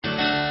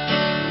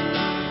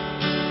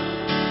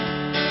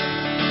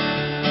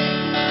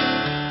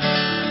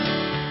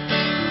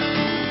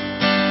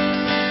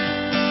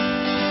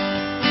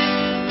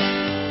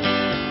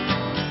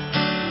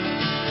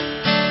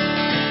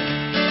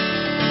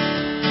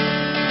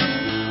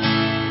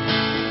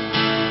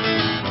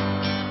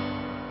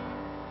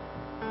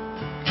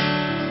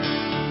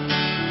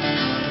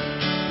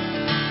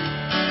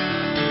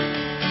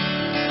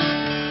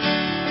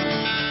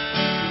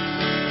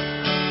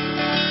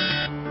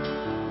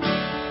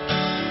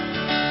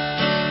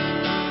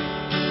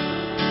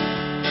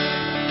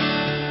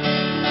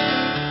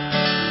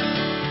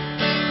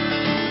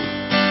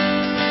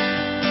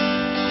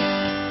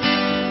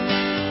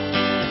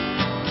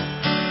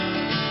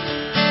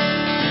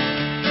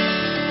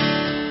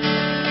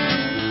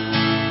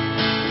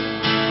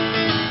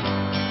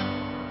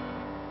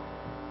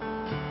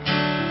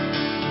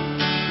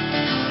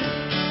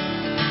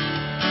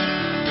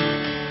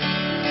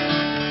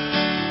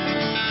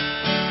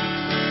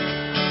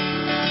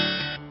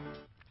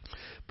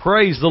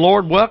Praise the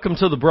Lord. Welcome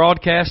to the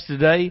broadcast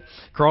today.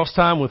 Cross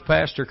Time with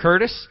Pastor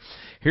Curtis.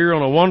 Here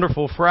on a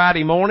wonderful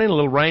Friday morning, a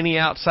little rainy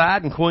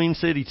outside in Queen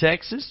City,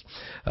 Texas.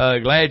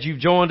 Glad you've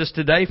joined us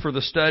today for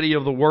the study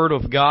of the Word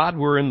of God.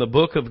 We're in the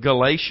book of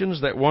Galatians,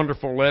 that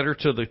wonderful letter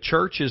to the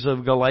churches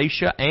of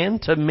Galatia,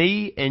 and to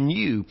me and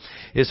you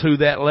is who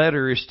that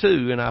letter is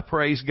to. And I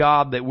praise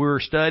God that we're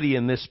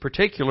studying this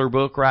particular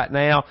book right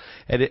now,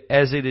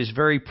 as it is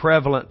very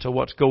prevalent to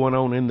what's going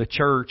on in the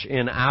church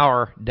in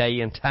our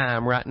day and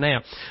time right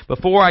now.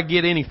 Before I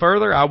get any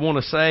further, I want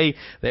to say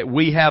that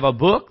we have a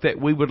book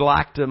that we would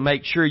like to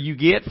make sure you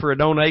get for a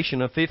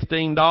donation of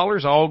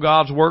 $15. All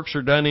God's Works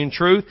Are Done in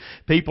Truth.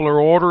 People are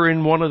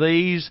ordering one of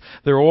these.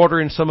 They're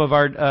ordering some of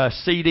our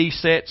CD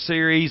set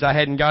series. I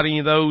hadn't got any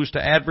of those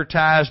to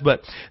advertise,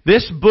 but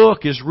this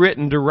book is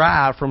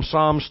derived from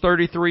Psalms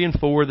 33 and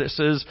 4 that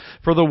says,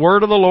 "For the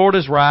word of the Lord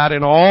is right,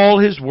 and all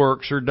His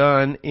works are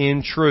done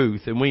in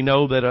truth." And we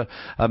know that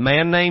a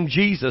man named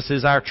Jesus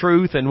is our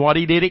truth, and what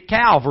He did at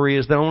Calvary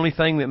is the only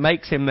thing that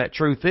makes Him that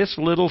truth. This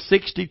little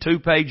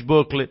 62-page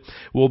booklet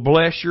will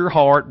bless your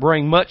heart,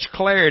 bring much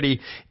clarity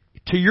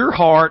to your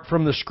heart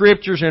from the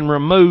Scriptures, and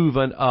remove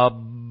a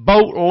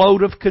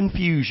boatload of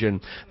confusion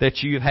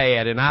that you've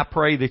had. And I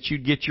pray that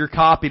you'd get your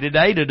copy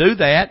today. To do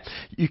that,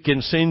 you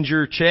can send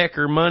your check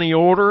or money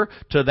order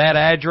to that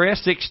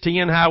address,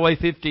 610 Highway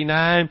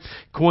 59,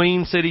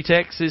 Queen City,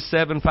 Texas,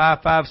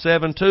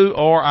 75572,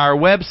 or our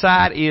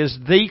website is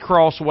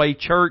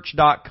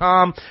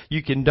thecrosswaychurch.com.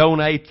 You can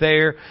donate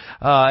there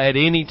at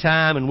any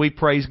time, and we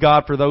praise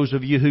God for those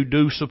of you who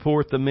do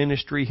support the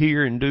ministry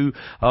here and do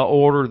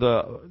order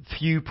the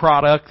few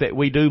product that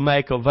we do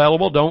make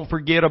available. Don't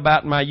forget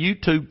about my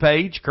YouTube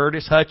page,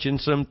 Curtis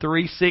Hutchinson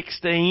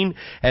 316.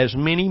 As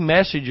many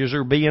messages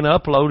are being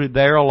uploaded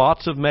there,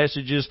 lots of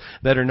messages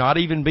that are not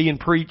even being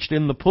preached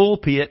in the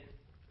pulpit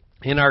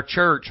in our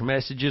church.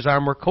 Messages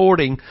I'm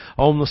recording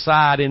on the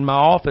side in my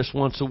office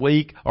once a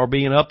week are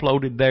being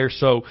uploaded there.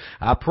 So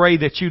I pray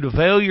that you'd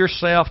avail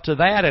yourself to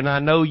that, and I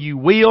know you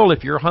will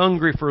if you're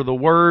hungry for the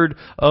Word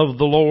of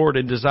the Lord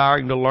and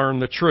desiring to learn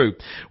the truth.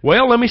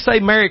 Well, let me say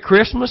Merry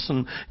Christmas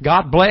and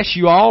God bless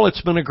you all.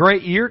 It's been a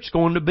great year. It's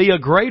going to be a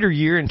greater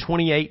year in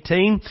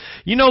 2018.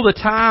 You know, the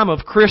time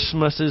of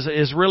Christmas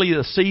is really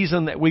the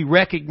season that we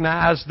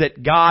recognize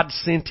that God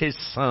sent His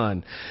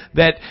Son.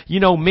 That, you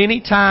know, many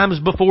times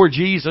before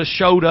Jesus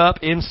showed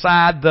up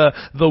inside the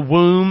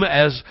womb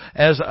as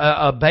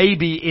a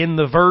baby in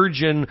the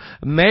Virgin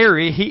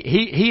Mary,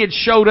 he had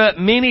showed up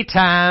many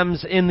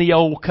times in the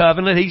Old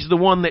Covenant. He's the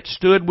one that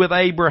stood with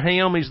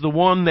Abraham. He's the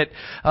one that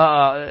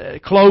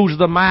closed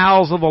the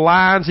mouths of the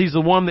lions. He's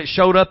the one that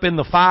showed up in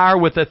the fire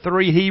with the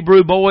 3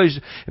 Hebrew boys.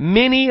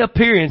 Many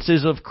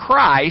appearances of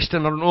Christ,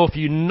 and I don't know if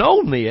you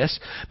know this,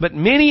 but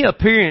many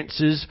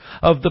appearances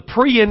of the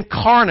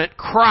pre-incarnate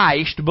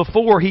Christ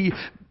before He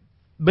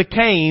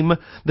became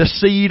the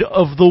seed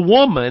of the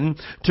woman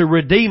to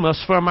redeem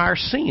us from our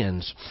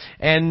sins.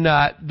 And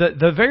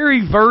the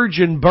very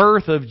virgin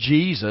birth of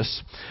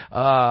Jesus,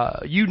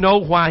 you know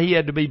why He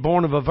had to be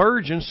born of a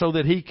virgin, so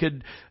that He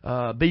could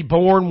be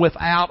born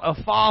without a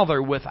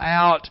father,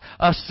 without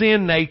a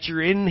sin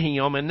nature in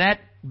Him. And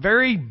that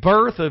very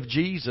birth of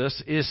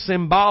Jesus is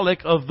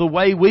symbolic of the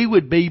way we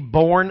would be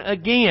born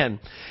again.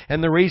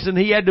 And the reason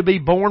He had to be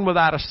born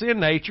without a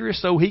sin nature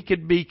is so He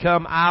could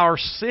become our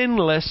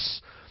sinless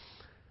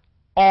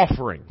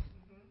offering.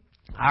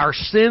 Our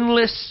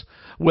sinless,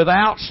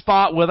 without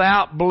spot,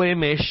 without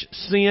blemish,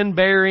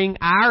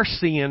 our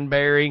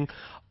sin-bearing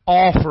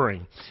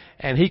offering.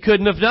 And He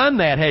couldn't have done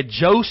that had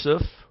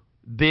Joseph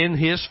been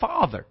His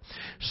father.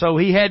 So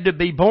He had to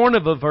be born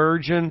of a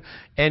virgin,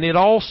 and it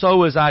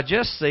also, as I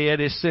just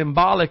said, is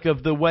symbolic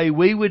of the way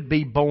we would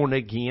be born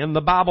again. The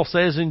Bible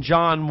says in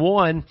John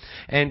 1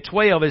 and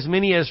 12, "As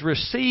many as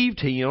received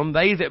Him,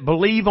 they that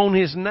believe on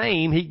His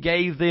name, He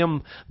gave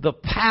them the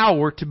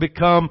power to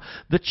become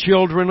the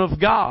children of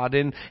God."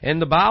 And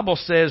the Bible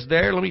says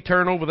there, let me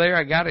turn over there,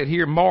 I got it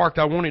here marked,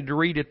 I wanted to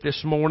read it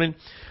this morning,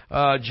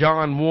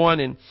 John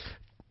 1 and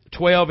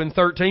 12 and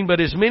 13,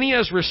 "But as many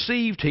as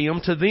received Him,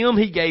 to them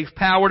He gave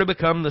power to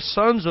become the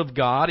sons of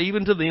God,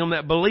 even to them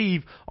that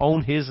believe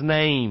on His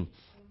name,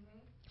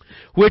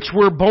 which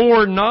were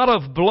born not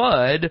of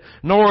blood,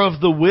 nor of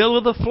the will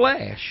of the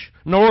flesh,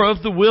 nor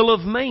of the will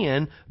of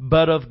man,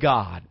 but of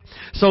God."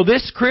 So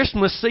this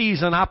Christmas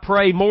season, I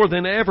pray more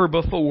than ever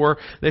before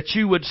that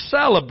you would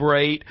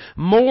celebrate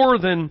more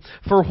than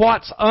for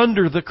what's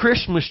under the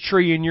Christmas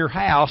tree in your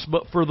house,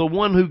 but for the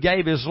one who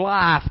gave His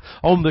life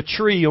on the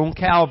tree on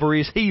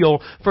Calvary's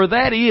hill. For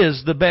that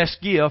is the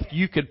best gift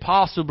you could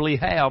possibly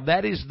have.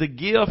 That is the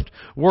gift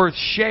worth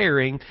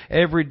sharing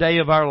every day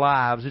of our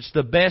lives. It's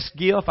the best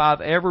gift I've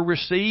ever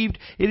received.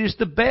 It is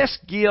the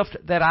best gift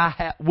that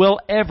I will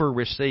ever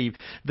receive.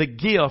 The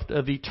gift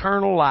of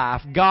eternal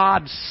life.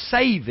 God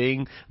saving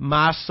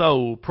my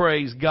soul.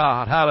 Praise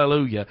God.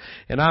 Hallelujah.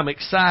 And I'm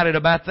excited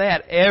about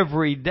that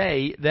every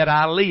day that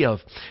I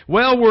live.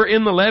 Well, we're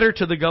in the letter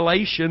to the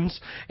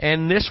Galatians,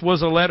 and this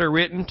was a letter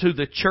written to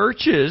the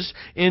churches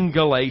in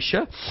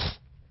Galatia.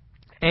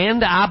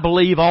 And I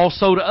believe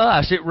also to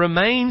us, it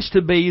remains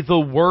to be the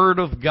Word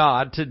of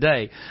God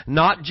today.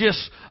 Not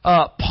just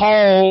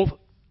Paul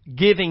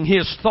giving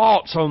his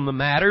thoughts on the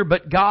matter,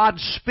 but God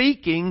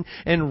speaking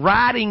and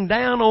writing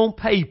down on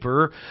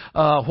paper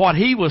what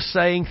he was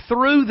saying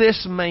through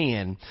this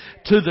man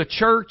to the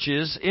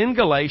churches in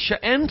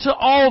Galatia and to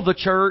all the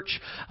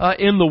church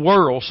in the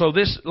world. So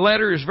this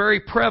letter is very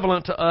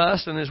prevalent to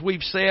us, and as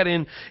we've said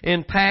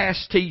in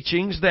past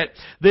teachings, that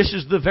this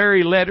is the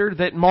very letter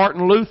that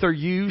Martin Luther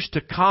used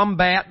to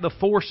combat the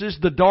forces,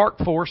 the dark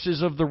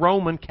forces of the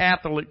Roman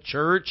Catholic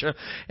Church,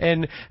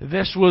 and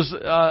this was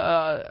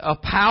a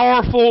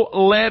powerful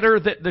letter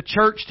that the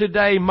church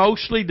today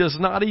mostly does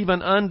not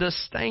even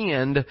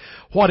understand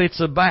what it's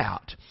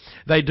about.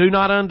 They do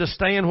not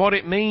understand what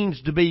it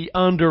means to be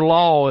under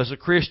law as a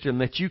Christian,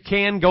 that you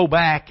can go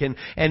back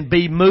and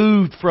be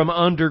moved from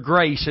under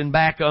grace and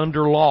back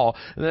under law.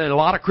 A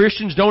lot of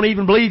Christians don't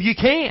even believe you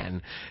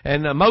can,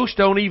 and most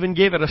don't even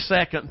give it a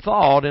second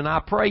thought, and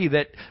I pray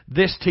that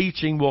this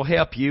teaching will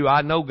help you.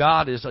 I know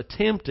God is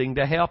attempting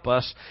to help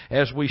us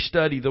as we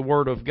study the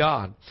Word of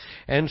God.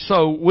 And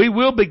so we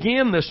will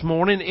begin this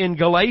morning in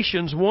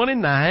Galatians 1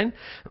 and 9.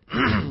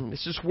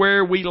 This is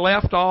where we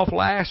left off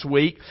last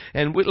week,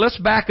 and let's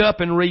back up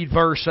and read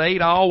verse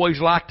 8. I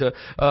always like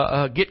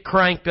to get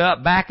cranked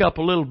up, back up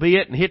a little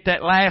bit, and hit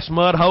that last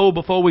mud hole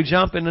before we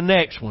jump in the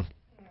next one.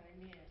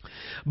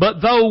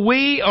 But though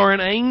we are an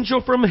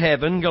angel from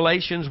heaven,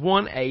 Galatians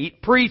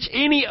 1:8, preach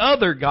any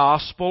other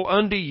gospel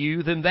unto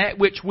you than that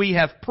which we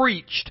have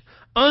preached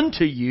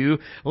unto you,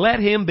 let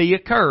him be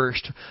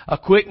accursed. A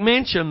quick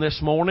mention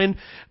this morning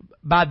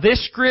by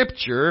this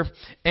scripture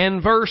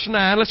and verse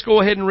 9. Let's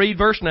go ahead and read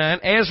verse 9.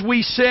 As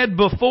we said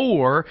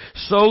before,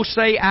 so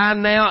say I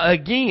now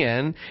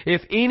again,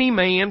 if any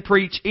man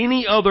preach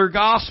any other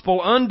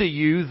gospel unto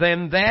you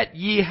than that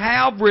ye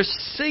have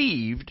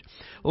received,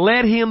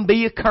 let him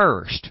be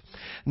accursed.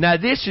 Now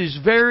this is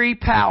very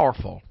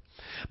powerful,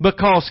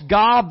 because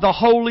God the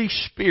Holy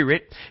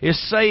Spirit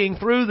is saying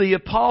through the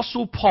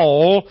Apostle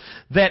Paul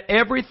that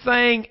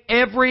everything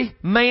every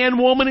man,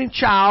 woman, and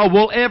child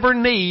will ever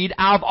need,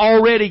 I've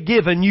already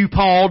given you,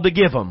 Paul, to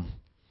give them.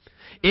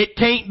 It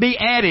can't be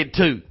added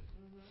to.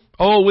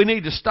 Oh, we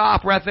need to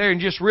stop right there and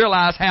just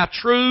realize how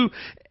true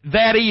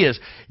that is.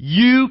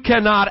 You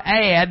cannot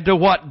add to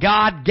what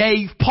God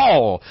gave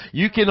Paul.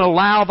 You can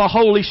allow the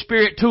Holy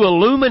Spirit to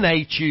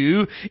illuminate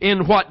you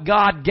in what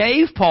God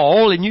gave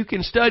Paul, and you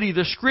can study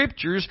the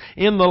Scriptures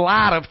in the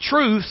light of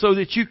truth so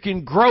that you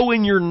can grow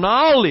in your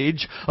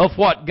knowledge of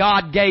what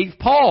God gave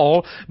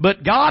Paul.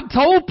 But God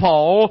told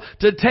Paul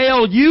to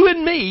tell you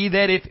and me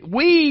that if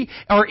we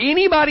or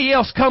anybody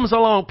else comes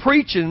along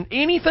preaching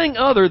anything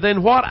other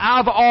than what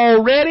I've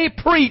already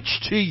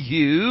preached to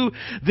you,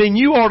 then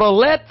you ought to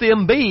let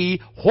them be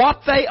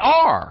what they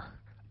are,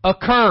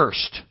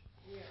 accursed.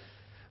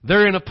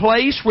 They're in a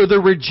place where they're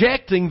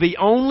rejecting the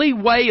only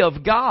way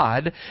of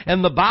God,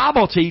 and the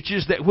Bible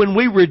teaches that when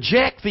we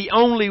reject the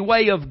only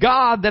way of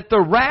God, that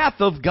the wrath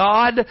of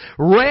God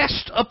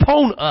rests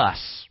upon us.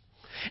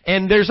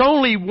 And there's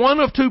only one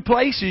of two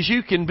places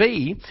you can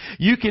be.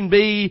 You can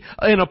be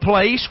in a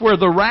place where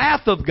the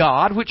wrath of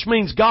God, which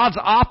means God's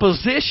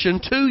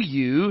opposition to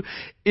you,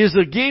 is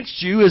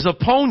against you, is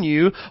upon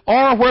you,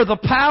 or where the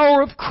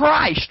power of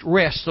Christ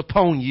rests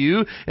upon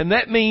you, and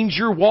that means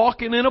you're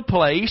walking in a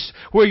place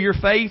where your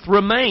faith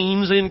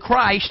remains in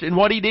Christ and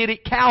what He did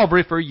at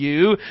Calvary for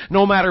you,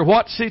 no matter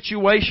what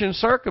situation,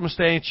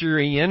 circumstance you're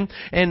in,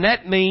 and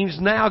that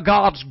means now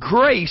God's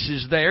grace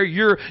is there.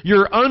 You're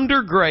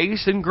under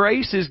grace, and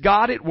grace is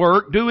God at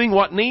work doing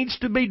what needs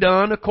to be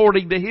done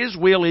according to His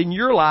will in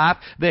your life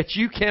that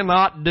you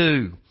cannot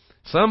do.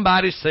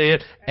 Somebody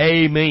said,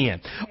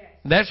 Amen.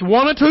 That's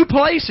one of two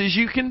places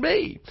you can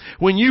be.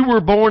 When you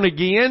were born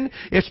again,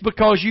 it's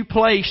because you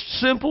placed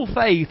simple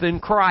faith in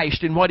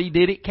Christ and what He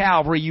did at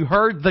Calvary. You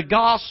heard the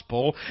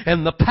gospel,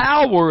 and the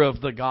power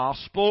of the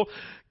gospel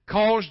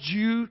caused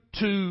you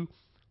to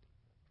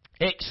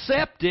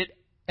accept it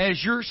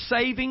as your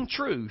saving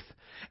truth.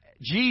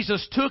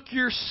 Jesus took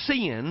your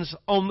sins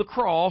on the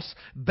cross,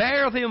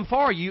 bare them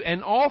for you,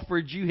 and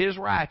offered you His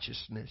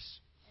righteousness.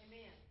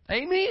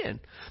 Amen.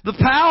 The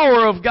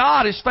power of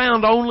God is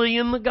found only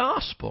in the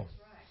gospel.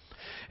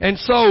 And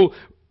so,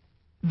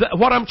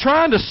 what I'm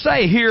trying to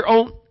say here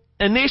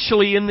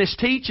initially in this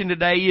teaching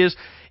today is,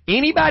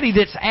 anybody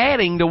that's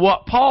adding to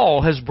what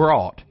Paul has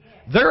brought,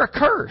 they're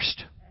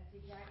accursed.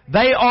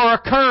 They are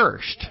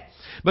accursed.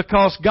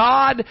 Because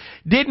God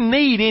didn't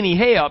need any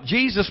help.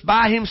 Jesus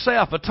by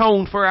Himself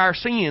atoned for our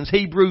sins,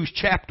 Hebrews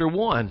chapter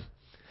 1.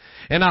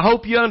 And I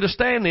hope you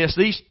understand this.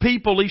 These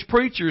people, these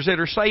preachers that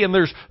are saying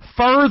there's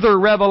further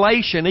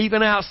revelation,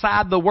 even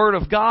outside the Word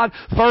of God,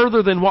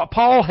 further than what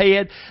Paul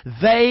had,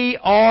 they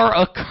are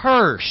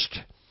accursed.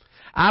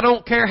 I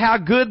don't care how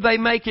good they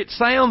make it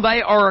sound,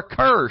 they are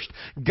accursed.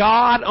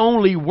 God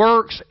only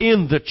works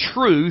in the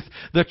truth.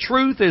 The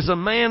truth is a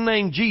man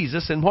named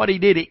Jesus and what He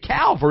did at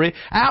Calvary.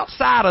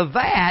 Outside of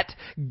that,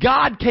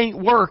 God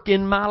can't work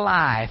in my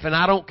life. And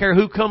I don't care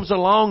who comes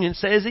along and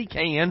says He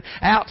can.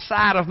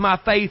 Outside of my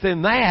faith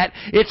in that,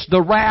 it's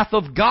the wrath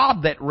of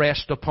God that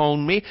rests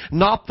upon me,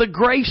 not the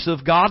grace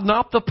of God,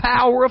 not the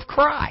power of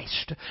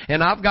Christ.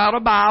 And I've got a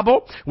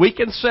Bible. We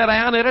can sit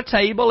down at a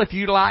table if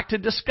you'd like to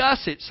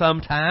discuss it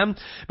sometime.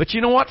 But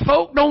you know what?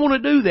 Folk don't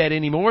want to do that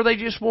anymore. They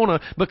just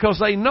want to, because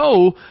they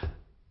know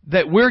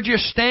that we're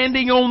just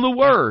standing on the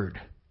Word.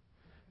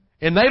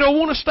 And they don't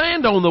want to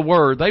stand on the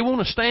Word. They want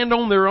to stand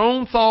on their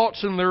own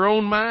thoughts and their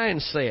own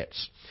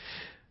mindsets.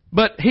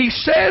 But he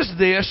says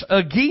this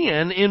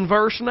again in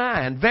verse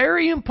 9.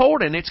 Very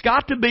important. It's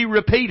got to be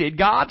repeated.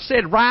 God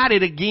said, write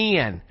it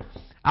again.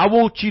 I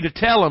want you to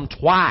tell them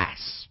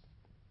twice.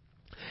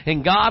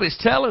 And God is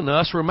telling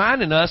us,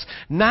 reminding us,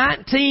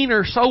 19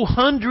 or so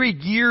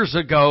hundred years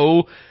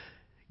ago,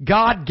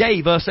 God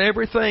gave us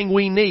everything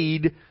we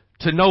need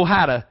to know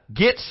how to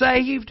get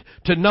saved,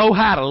 to know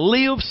how to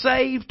live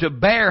saved, to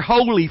bear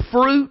holy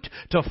fruit,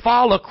 to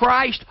follow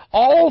Christ,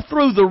 all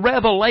through the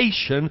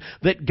revelation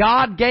that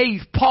God gave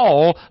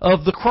Paul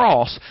of the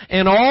cross.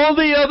 And all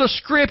the other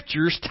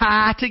scriptures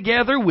tie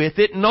together with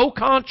it. No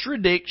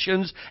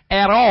contradictions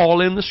at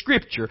all in the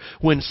scripture.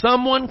 When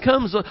someone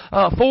comes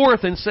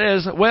forth and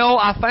says, well,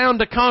 I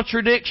found a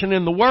contradiction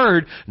in the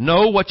Word,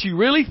 no, what you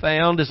really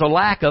found is a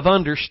lack of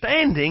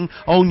understanding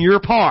on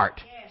your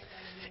part.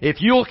 If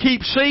you'll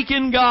keep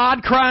seeking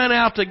God, crying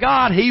out to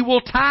God, He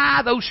will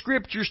tie those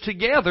scriptures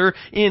together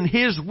in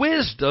His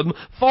wisdom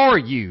for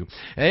you.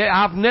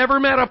 I've never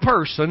met a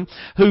person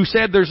who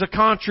said there's a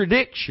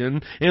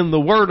contradiction in the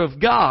Word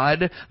of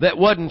God that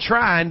wasn't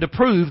trying to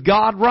prove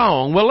God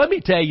wrong. Well, let me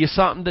tell you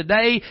something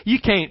today. You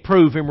can't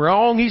prove Him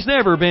wrong. He's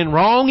never been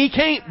wrong. He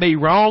can't be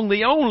wrong.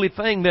 The only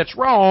thing that's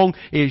wrong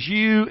is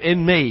you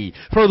and me.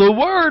 For the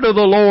Word of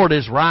the Lord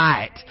is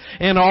right,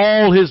 and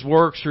all His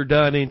works are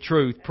done in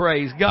truth.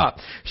 Praise God.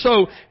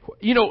 So,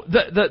 you know,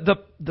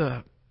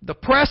 the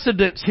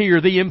precedence here,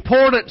 the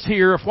importance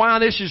here of why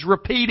this is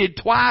repeated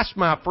twice,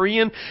 my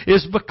friend,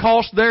 is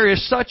because there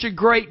is such a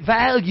great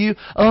value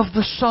of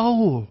the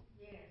soul.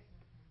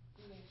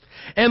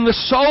 And the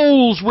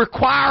soul's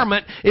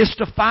requirement is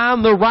to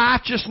find the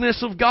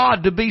righteousness of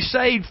God, to be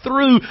saved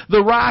through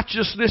the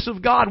righteousness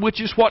of God, which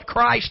is what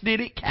Christ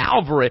did at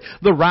Calvary.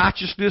 The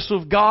righteousness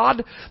of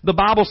God, the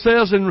Bible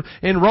says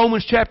in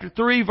Romans chapter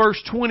 3,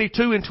 verse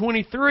 22 and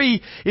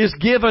 23, is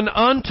given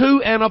unto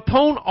and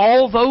upon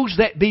all those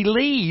that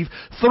believe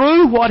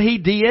through what He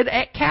did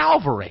at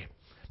Calvary.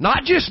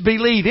 Not just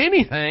believe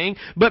anything,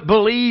 but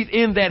believe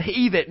in that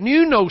He that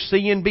knew no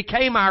sin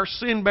became our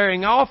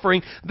sin-bearing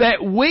offering,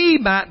 that we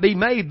might be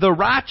made the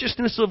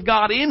righteousness of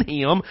God in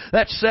Him.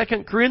 That's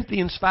 2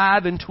 Corinthians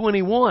 5 and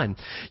 21.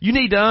 You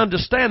need to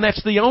understand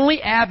that's the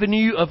only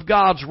avenue of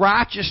God's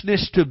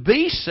righteousness to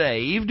be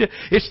saved.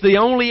 It's the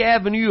only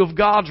avenue of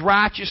God's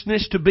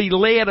righteousness to be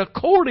led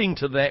according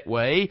to that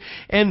way.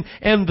 And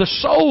the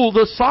soul,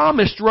 the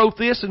psalmist wrote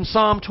this in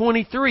Psalm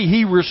 23.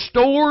 He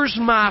restores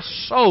my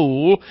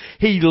soul.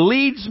 He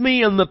leads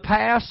me in the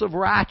paths of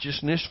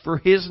righteousness for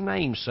His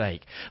name's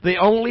sake. The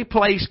only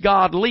place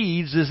God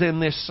leads is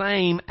in this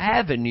same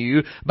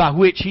avenue by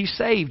which He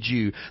saved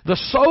you. The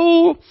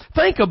soul,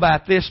 think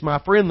about this, my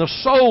friend, the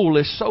soul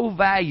is so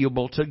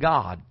valuable to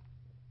God.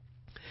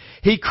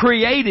 He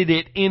created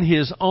it in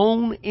His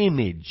own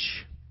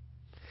image.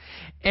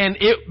 And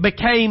it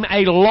became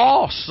a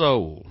lost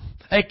soul.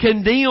 A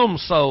condemned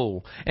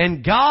soul.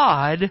 And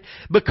God,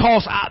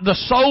 because the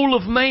soul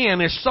of man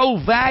is so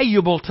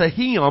valuable to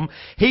Him,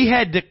 He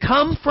had to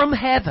come from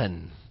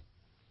heaven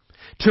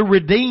to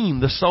redeem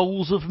the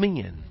souls of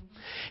men.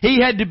 He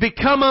had to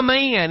become a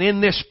man in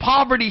this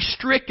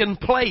poverty-stricken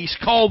place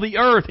called the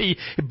earth. He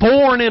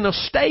born in a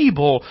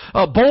stable,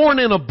 born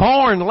in a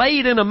barn,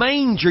 laid in a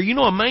manger. You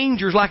know, a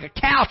manger's like a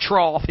cow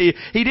trough. He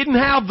didn't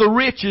have the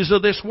riches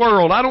of this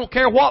world. I don't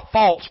care what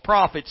false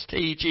prophets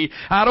teach.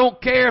 I don't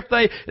care if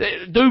they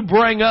do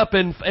bring up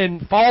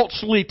and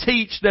falsely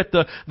teach that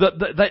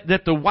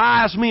the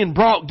wise men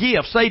brought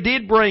gifts. They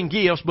did bring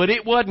gifts, but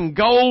it wasn't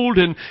gold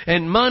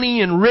and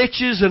money and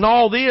riches and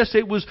all this.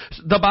 It was,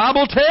 the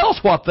Bible tells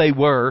what they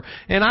were.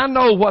 And I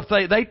know what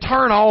they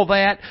turn all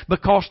that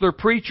because they're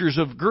preachers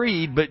of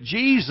greed, but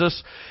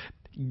Jesus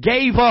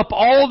gave up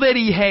all that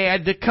He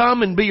had to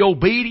come and be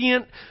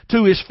obedient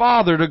to His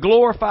Father, to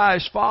glorify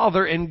His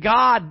Father, and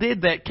God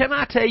did that. Can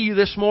I tell you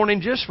this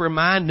morning, just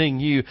reminding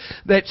you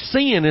that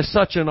sin is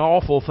such an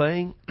awful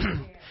thing.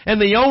 And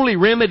the only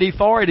remedy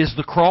for it is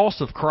the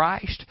cross of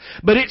Christ.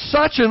 But it's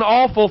such an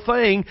awful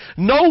thing,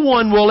 no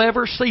one will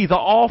ever see the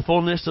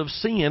awfulness of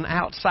sin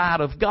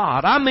outside of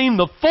God. I mean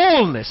the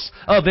fullness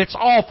of its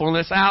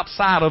awfulness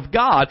outside of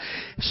God.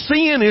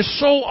 Sin is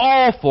so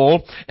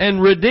awful,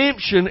 and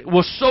redemption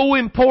was so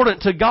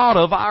important to God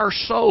of our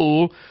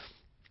soul.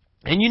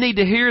 And you need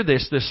to hear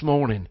this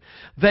morning,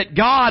 that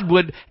God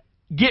would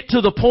get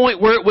to the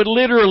point where it would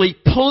literally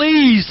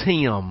please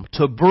Him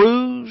to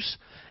bruise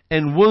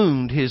and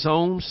wound His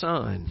own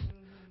Son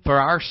for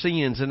our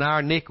sins and our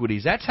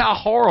iniquities. That's how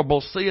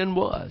horrible sin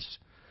was.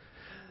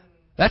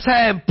 That's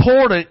how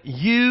important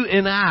you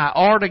and I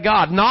are to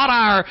God.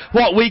 Not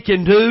what we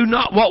can do,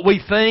 not what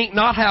we think,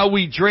 not how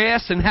we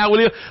dress and how we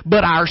live,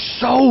 but our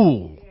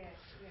soul.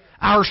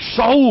 Our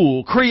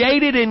soul,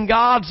 created in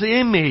God's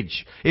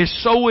image,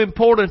 is so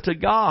important to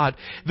God.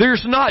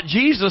 There's not,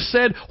 Jesus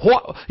said,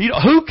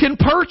 who can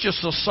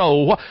purchase a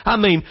soul? I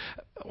mean,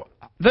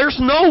 there's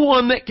no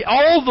one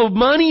all the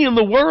money in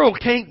the world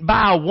can't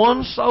buy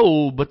one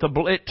soul, but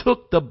it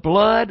took the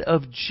blood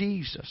of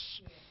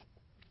Jesus.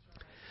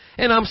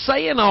 And I'm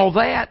saying all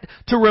that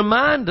to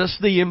remind us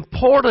the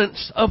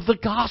importance of the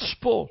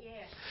gospel.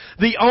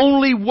 The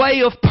only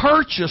way of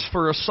purchase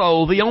for a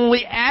soul, the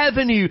only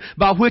avenue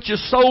by which a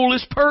soul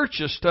is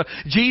purchased.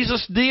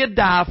 Jesus did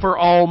die for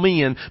all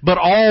men, but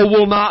all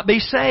will not be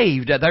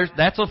saved.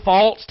 That's a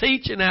false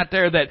teaching out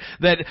there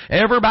that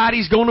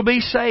everybody's going to be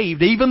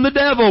saved, even the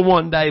devil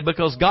one day,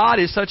 because God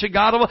is such a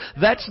God of...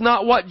 That's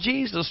not what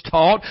Jesus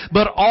taught,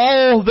 but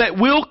all that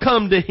will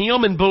come to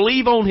Him and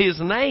believe on His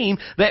name,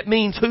 that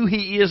means who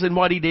He is and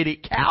what He did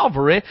at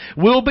Calvary,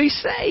 will be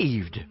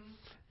saved.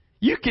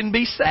 You can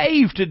be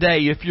saved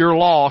today if you're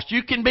lost.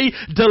 You can be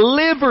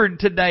delivered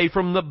today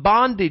from the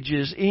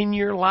bondages in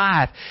your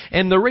life.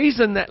 And the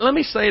reason let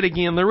me say it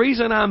again, the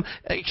reason I'm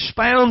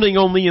expounding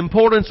on the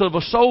importance of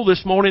a soul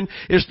this morning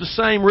is the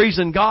same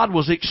reason God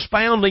was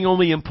expounding on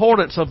the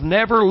importance of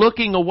never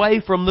looking away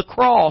from the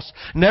cross,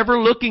 never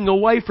looking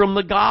away from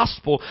the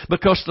gospel,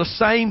 because the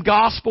same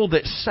gospel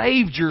that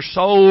saved your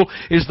soul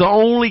is the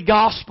only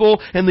gospel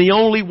and the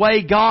only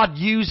way God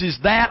uses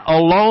that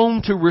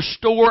alone to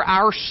restore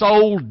our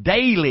soul daily.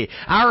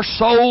 Our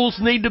souls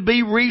need to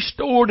be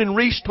restored,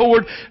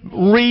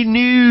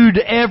 renewed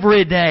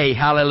every day.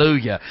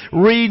 Hallelujah.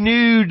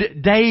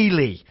 Renewed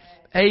daily.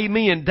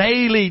 Amen.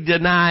 Daily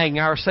denying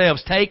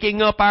ourselves,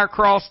 taking up our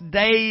cross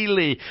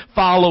daily,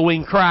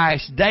 following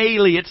Christ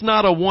daily. It's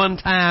not a one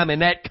time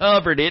and that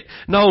covered it.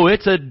 No,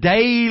 it's a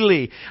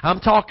daily. I'm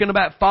talking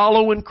about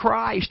following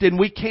Christ, and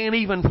we can't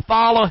even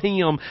follow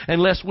Him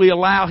unless we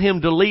allow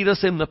Him to lead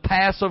us in the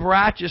paths of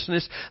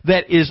righteousness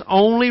that is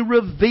only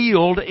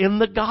revealed in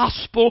the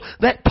gospel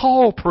that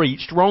Paul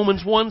preached.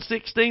 Romans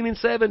 1:16 and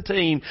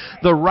 17.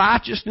 The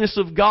righteousness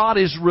of God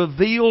is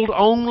revealed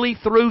only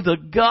through the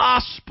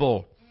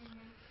gospel.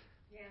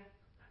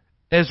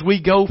 As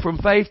we go from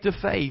faith to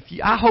faith.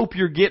 I hope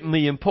you're getting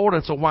the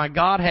importance of why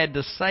God had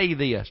to say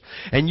this.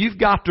 And you've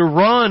got to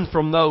run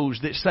from those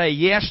that say,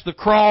 yes, the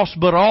cross,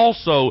 but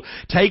also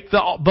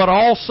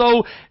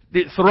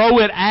throw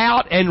it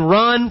out and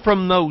run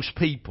from those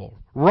people.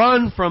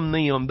 Run from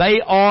them.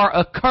 They are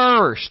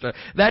accursed.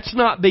 That's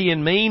not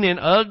being mean and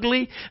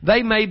ugly.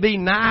 They may be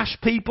nice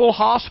people,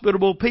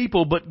 hospitable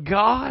people, but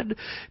God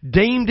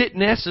deemed it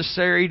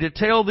necessary to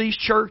tell these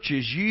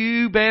churches,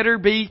 you better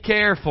be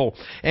careful.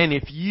 And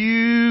if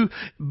you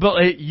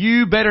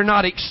better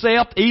not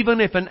accept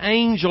even if an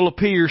angel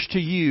appears to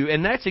you.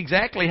 And that's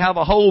exactly how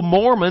the whole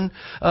Mormon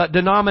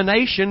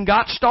denomination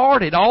got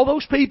started. All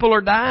those people are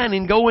dying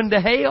and going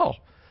to hell.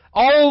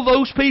 All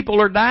those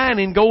people are dying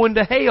and going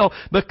to hell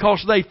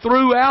because they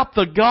threw out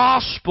the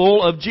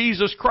gospel of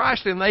Jesus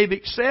Christ, and they've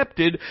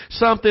accepted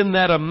something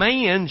that a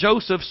man,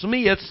 Joseph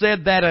Smith,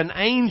 said that an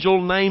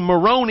angel named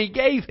Moroni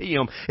gave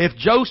him. If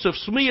Joseph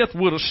Smith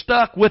would have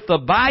stuck with the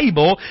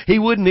Bible, he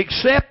wouldn't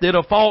accepted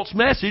a false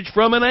message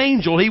from an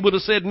angel. He would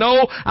have said,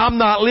 no, I'm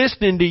not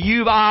listening to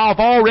you. I've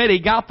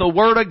already got the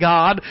Word of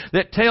God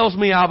that tells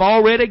me I've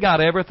already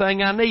got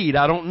everything I need.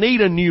 I don't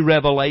need a new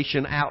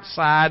revelation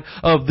outside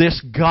of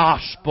this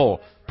gospel.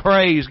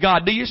 Praise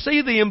God. Do you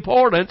see the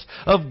importance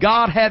of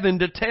God having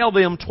to tell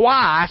them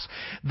twice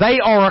they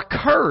are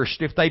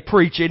accursed if they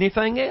preach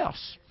anything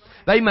else?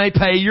 They may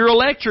pay your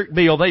electric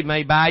bill. They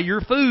may buy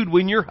your food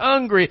when you're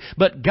hungry.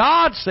 But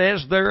God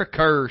says they're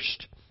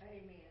accursed.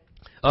 Amen.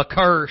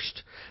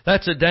 Accursed.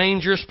 That's a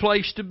dangerous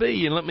place to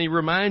be. And let me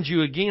remind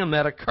you again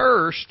that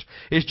accursed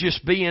is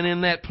just being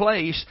in that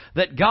place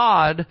that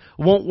God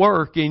won't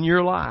work in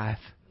your life.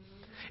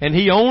 And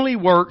He only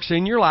works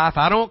in your life.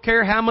 I don't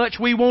care how much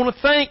we want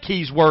to think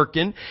He's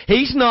working.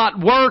 He's not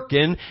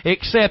working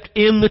except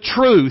in the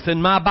truth.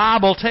 And my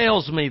Bible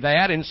tells me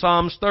that in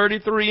Psalms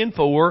 33 and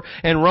 4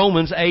 and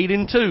Romans 8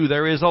 and 2.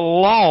 There is a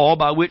law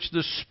by which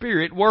the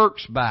Spirit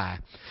works by.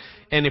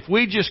 And if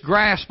we just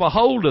grasp a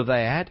hold of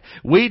that,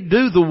 we'd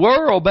do the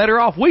world better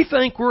off. We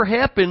think we're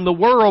helping the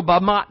world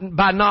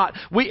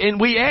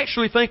we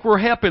actually think we're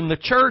helping the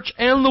church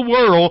and the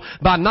world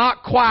by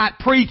not quite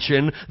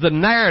preaching the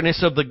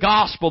narrowness of the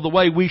gospel the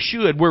way we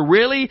should. We're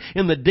really,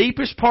 in the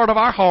deepest part of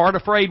our heart,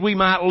 afraid we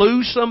might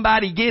lose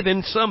somebody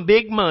giving some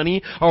big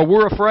money, or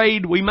we're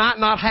afraid we might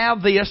not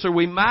have this or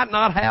we might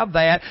not have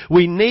that.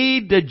 We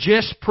need to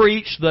just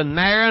preach the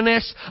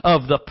narrowness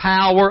of the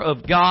power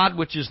of God,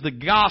 which is the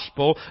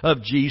gospel of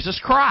of Jesus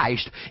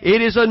Christ.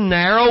 It is a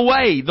narrow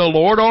way. The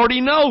Lord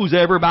already knows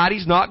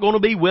everybody's not going to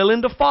be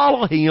willing to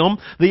follow Him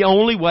the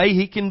only way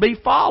He can be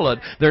followed.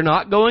 They're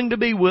not going to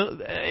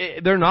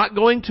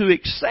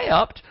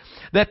accept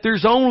that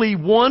there's only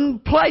one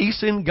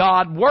place in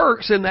God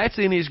works, and that's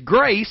in His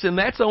grace, and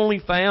that's only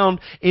found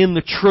in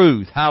the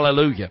truth.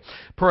 Hallelujah.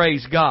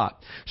 Praise God.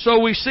 So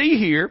we see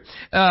here,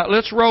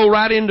 let's roll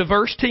right into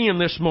verse 10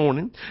 this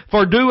morning.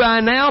 For do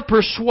I now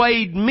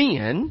persuade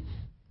men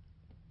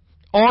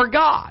or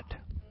God?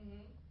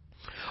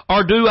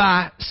 Or do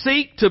I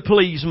seek to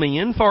please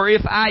men? For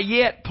if I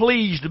yet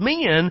pleased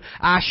men,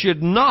 I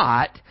should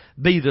not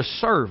be the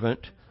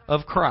servant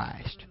of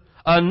Christ.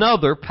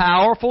 Another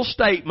powerful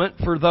statement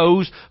for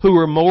those who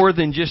are more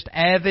than just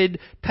avid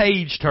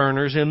page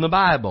turners in the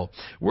Bible.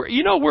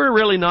 We're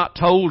really not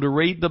told to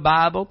read the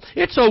Bible.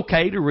 It's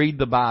okay to read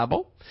the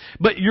Bible.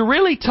 But you're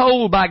really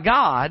told by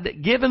God,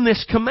 given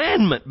this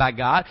commandment by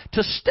God,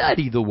 to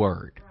study the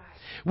Word.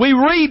 We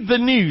read the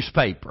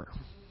newspaper.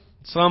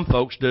 Some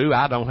folks do.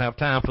 I don't have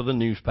time for the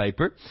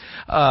newspaper.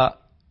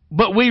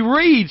 But we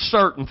read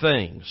certain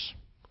things.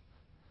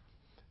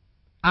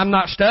 I'm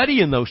not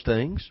studying those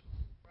things.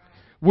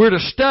 We're to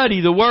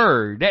study the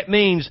Word. That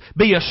means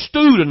be a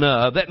student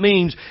of. That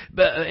means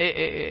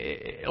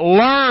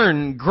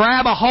learn,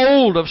 grab a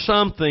hold of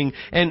something.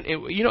 And,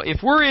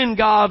 if we're in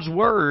God's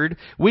Word,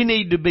 we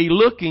need to be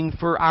looking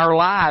for our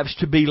lives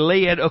to be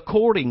led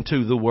according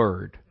to the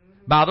Word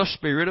by the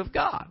Spirit of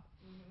God.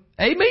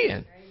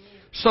 Amen.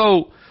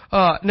 So,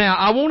 now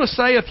I want to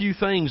say a few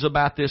things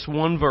about this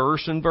one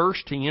verse in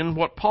verse 10.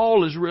 What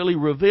Paul is really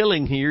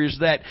revealing here is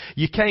that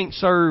you can't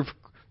serve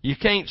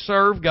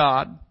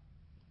God.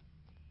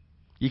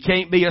 You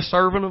can't be a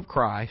servant of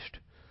Christ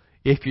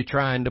if you're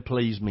trying to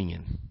please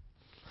men.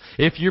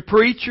 If you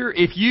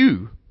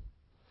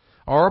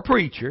are a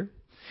preacher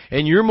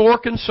and you're more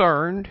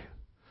concerned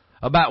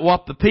about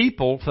what the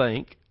people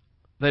think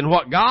than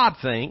what God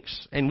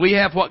thinks, and we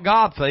have what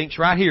God thinks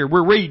right here.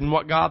 We're reading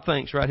what God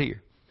thinks right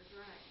here.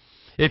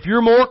 If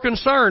you're more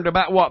concerned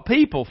about what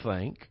people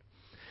think,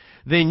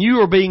 then you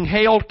are being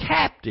held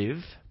captive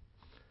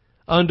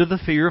under the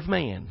fear of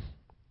man.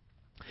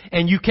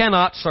 And you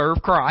cannot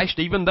serve Christ,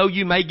 even though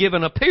you may give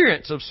an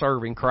appearance of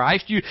serving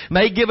Christ. You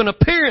may give an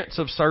appearance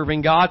of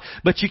serving God,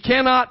 but you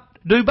cannot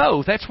do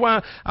both. That's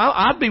why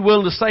I'd be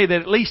willing to say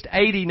that at least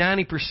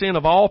 80-90%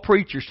 of all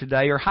preachers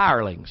today are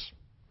hirelings.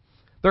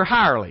 They're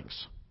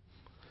hirelings.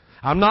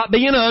 I'm not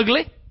being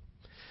ugly,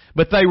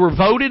 but they were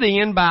voted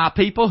in by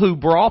people who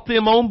brought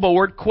them on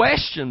board,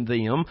 questioned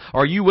them.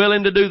 Are you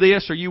willing to do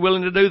this? Are you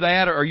willing to do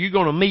that? Or are you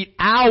going to meet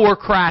our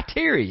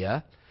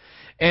criteria?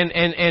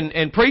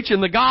 And preaching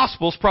the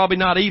gospel's probably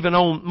not even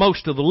on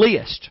most of the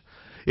list.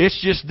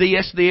 It's just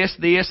this,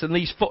 and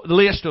these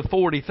list of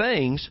 40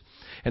 things.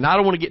 And I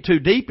don't want to get too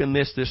deep in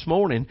this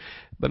morning,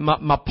 but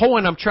my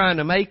point I'm trying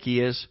to make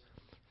is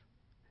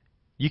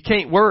you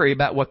can't worry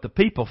about what the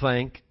people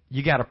think.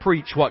 You got to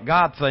preach what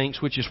God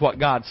thinks, which is what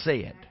God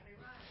said.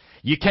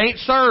 You can't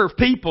serve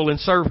people and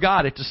serve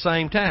God at the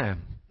same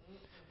time.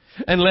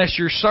 Unless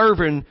you're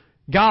serving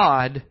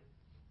God,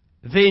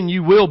 then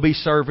you will be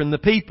serving the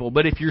people.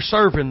 But if you're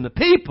serving the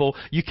people,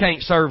 you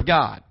can't serve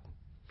God.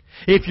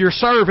 If you're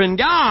serving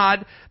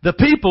God, the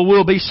people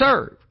will be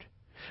served.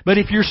 But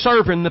if you're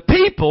serving the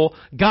people,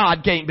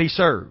 God can't be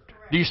served.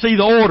 Do you see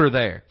the order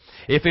there?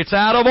 If it's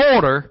out of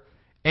order,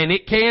 and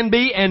it can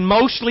be and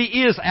mostly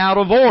is out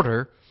of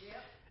order,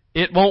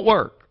 it won't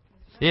work.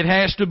 It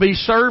has to be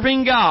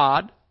serving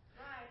God,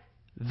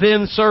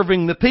 then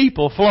serving the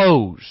people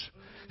flows.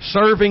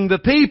 Serving the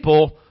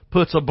people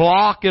puts a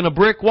block and a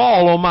brick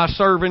wall on my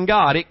serving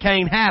God. It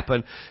can't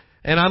happen.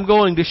 And I'm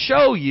going to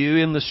show you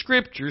in the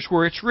Scriptures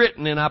where it's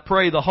written, and I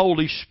pray the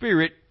Holy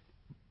Spirit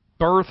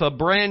birth a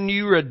brand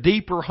new, a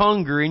deeper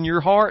hunger in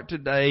your heart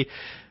today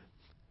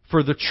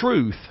for the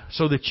truth,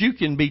 so that you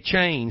can be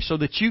changed, so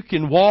that you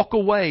can walk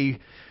away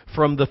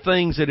from the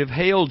things that have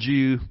held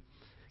you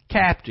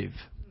captive.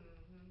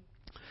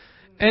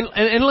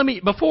 And let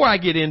me, before I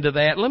get into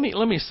that, let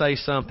me say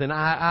something.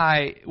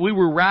 We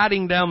were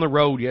riding down the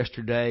road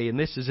yesterday, and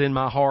this is in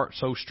my heart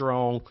so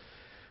strong.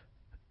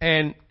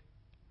 And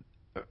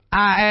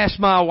I asked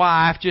my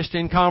wife, just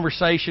in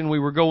conversation, we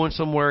were going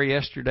somewhere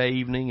yesterday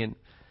evening, and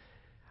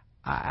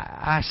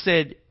I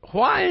said,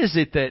 why is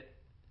it that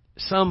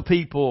some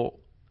people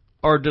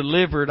are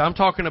delivered? I'm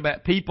talking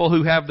about people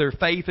who have their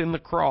faith in the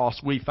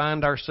cross. We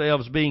find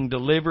ourselves being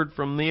delivered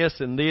from this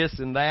and this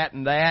and that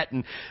and that.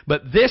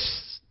 But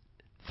this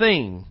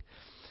thing,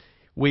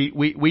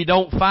 we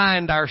don't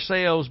find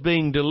ourselves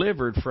being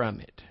delivered from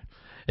it.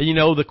 You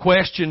know, the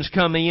questions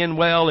come in,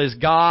 well, is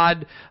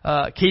God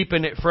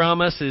keeping it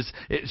from us? Is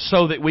it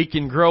so that we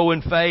can grow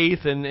in faith?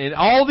 And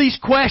all these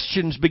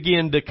questions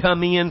begin to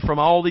come in from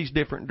all these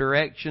different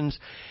directions.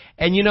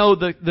 And you know,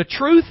 the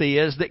truth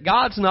is that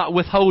God's not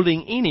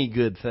withholding any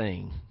good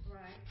thing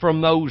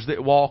from those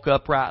that walk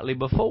uprightly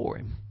before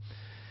Him.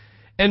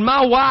 And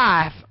my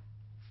wife,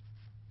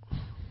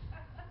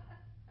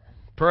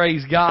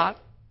 praise God,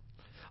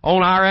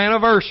 on our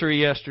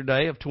anniversary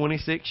yesterday of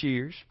 26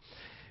 years,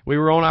 We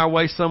were on our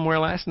way somewhere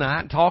last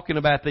night talking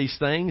about these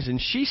things,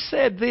 and she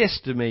said this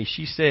to me.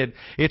 She said,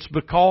 it's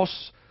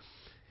because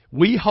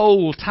we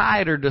hold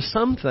tighter to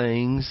some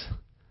things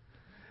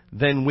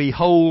than we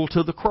hold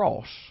to the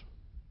cross.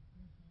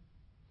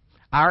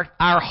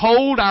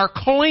 Our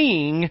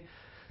cling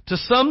to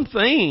some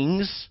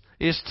things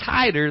is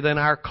tighter than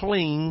our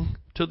cling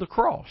to the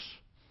cross.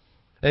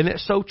 And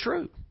it's so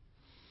true.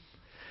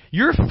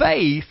 Your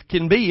faith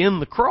can be in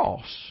the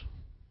cross.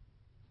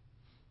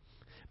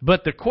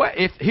 But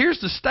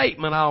here's the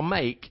statement I'll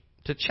make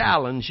to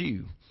challenge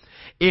you.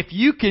 If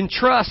you can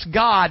trust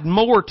God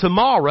more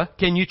tomorrow,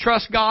 can you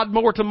trust God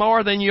more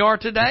tomorrow than you are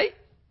today?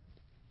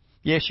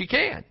 Yes, you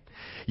can.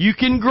 You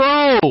can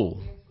grow.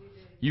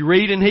 You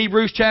read in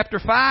Hebrews chapter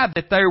 5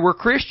 that there were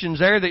Christians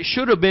there that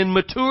should have been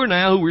mature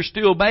now who were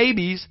still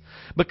babies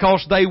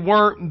because they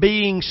weren't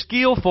being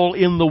skillful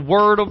in the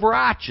word of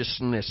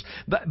righteousness.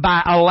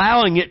 By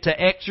allowing it to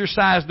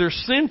exercise their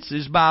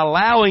senses, by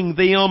allowing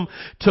them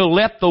to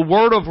let the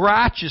word of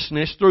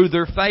righteousness through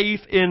their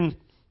faith in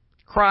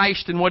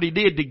Christ and what He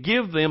did to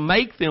give them,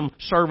 make them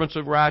servants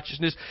of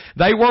righteousness,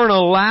 they weren't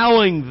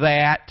allowing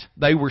that.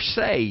 They were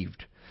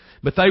saved.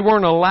 But they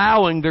weren't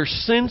allowing their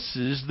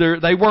senses,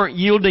 they weren't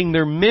yielding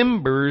their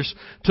members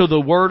to the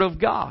Word of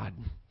God.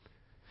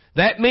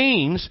 That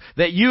means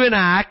that you and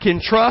I can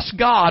trust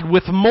God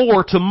with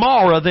more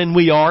tomorrow than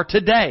we are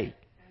today.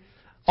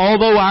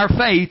 Although our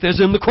faith is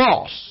in the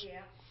cross.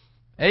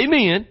 Yeah.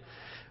 Amen.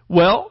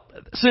 Well,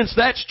 since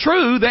that's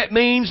true, that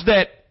means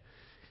that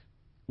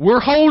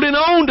we're holding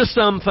on to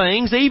some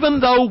things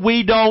even though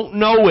we don't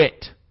know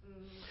it.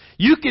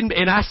 You can,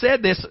 and I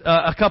said this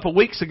a couple of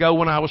weeks ago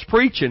when I was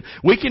preaching,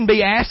 we can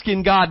be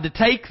asking God to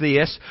take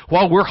this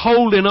while we're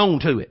holding on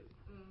to it.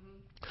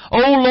 Mm-hmm.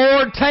 Oh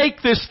Lord,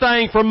 take this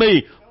thing from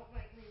me.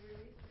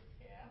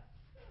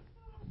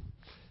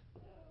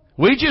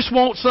 We just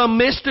want some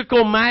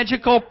mystical,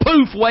 magical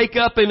poof, wake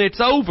up and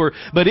it's over.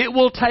 But it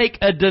will take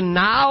a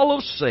denial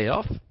of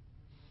self,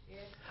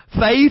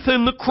 faith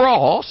in the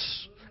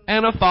cross,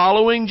 and a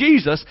following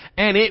Jesus.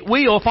 And it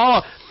will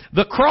follow.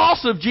 The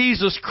cross of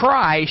Jesus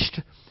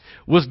Christ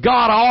was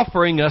God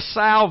offering us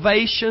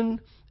salvation,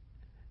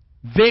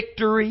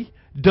 victory,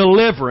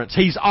 deliverance.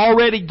 He's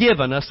already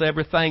given us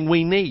everything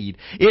we need.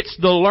 It's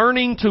the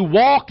learning to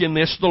walk in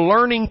this, the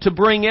learning to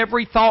bring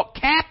every thought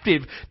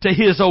captive to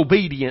His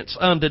obedience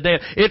unto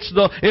death. It's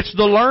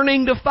the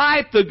learning to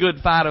fight the good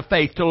fight of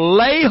faith, to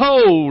lay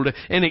hold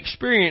and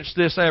experience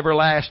this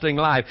everlasting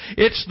life.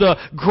 It's the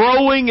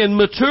growing in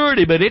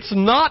maturity, but it's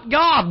not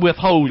God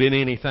withholding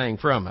anything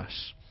from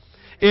us.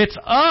 It's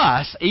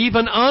us,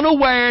 even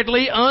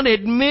unawarely,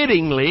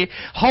 unadmittingly,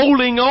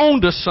 holding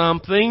on to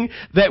something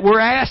that we're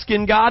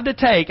asking God to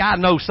take. I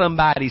know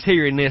somebody's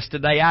hearing this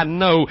today. I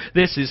know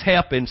this is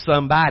helping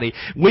somebody.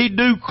 We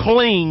do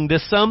cling to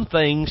some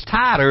things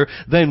tighter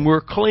than we're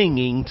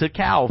clinging to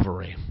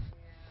Calvary.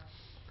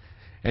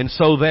 And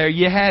so there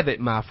you have it,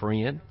 my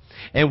friend.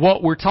 And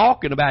what we're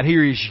talking about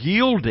here is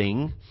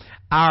yielding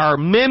our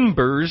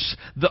members,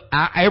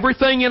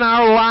 everything in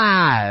our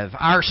life,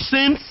 our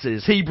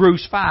senses,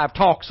 Hebrews 5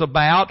 talks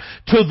about,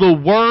 to the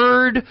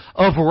word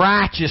of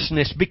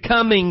righteousness,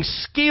 becoming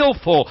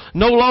skillful,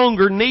 no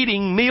longer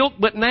needing milk,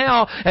 but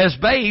now as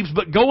babes,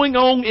 but going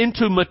on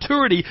into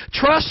maturity,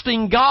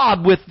 trusting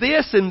God with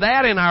this and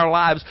that in our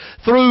lives,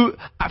 through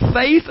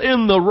faith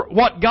in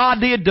what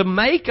God did to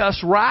make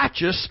us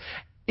righteous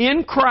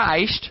in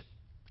Christ,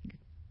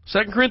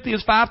 2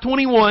 Corinthians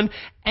 5:21,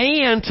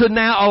 and to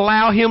now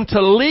allow Him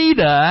to lead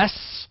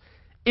us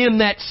in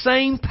that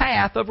same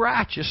path of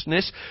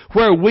righteousness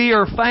where we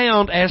are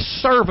found as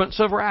servants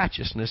of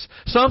righteousness.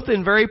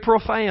 Something very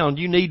profound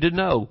you need to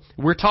know.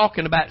 We're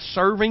talking about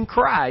serving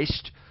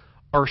Christ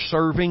or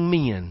serving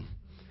men.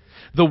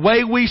 The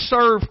way we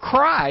serve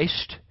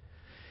Christ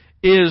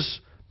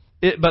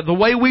but the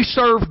way we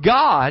serve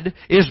God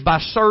is by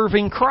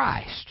serving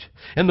Christ.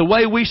 And the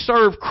way we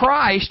serve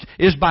Christ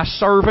is by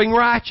serving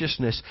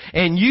righteousness.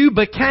 And you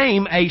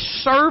became a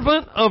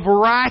servant of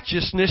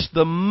righteousness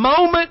the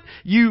moment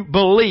you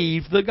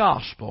believed the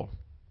gospel.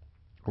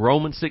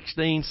 Romans 6,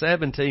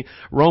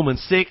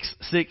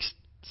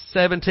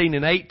 17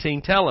 and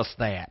 18 tell us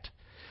that.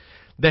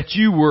 That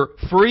you were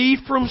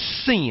free from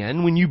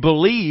sin when you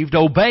believed,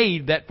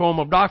 obeyed that form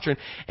of doctrine,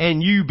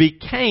 and you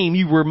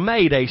were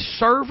made a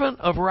servant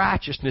of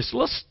righteousness.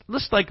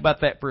 Let's think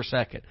about that for a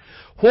second.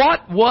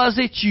 What was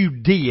it you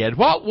did?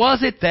 What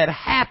was it that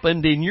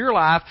happened in your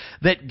life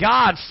that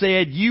God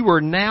said you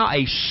are now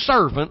a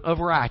servant of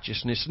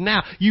righteousness?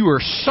 Now, you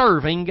are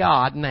serving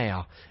God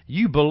now.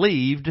 You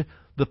believed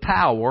the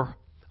power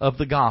of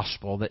the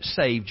gospel that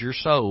saved your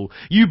soul.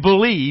 You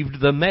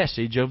believed the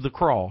message of the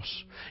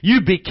cross.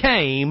 You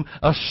became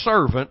a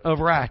servant of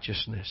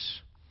righteousness.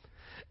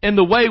 And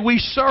the way we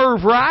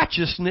serve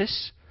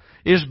righteousness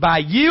is by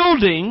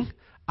yielding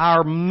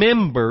our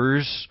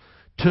members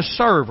to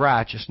serve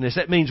righteousness.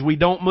 That means we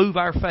don't move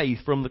our faith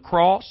from the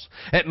cross.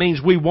 That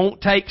means we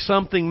won't take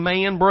something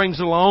man brings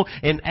along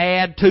and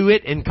add to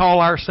it and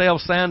call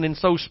ourselves sounding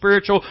so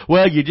spiritual.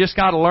 Well, you just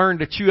got to learn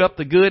to chew up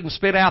the good and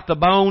spit out the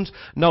bones.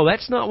 No,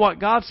 that's not what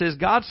God says.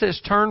 God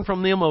says turn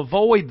from them,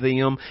 avoid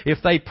them if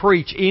they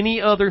preach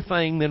any other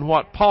thing than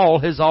what Paul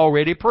has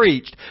already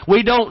preached.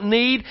 We don't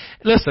need,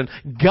 listen,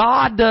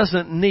 God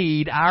doesn't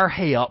need our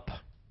help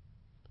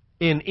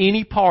in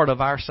any part of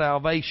our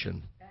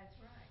salvation.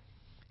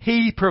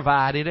 He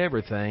provided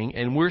everything,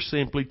 and we're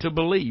simply to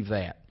believe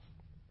that.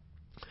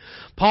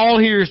 Paul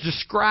here is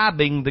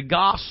describing the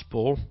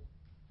gospel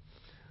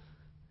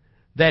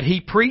that he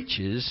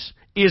preaches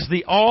is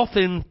the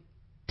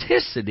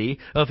authenticity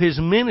of his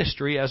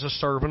ministry as a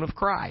servant of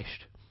Christ.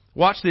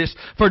 Watch this.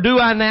 For do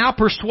I now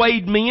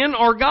persuade men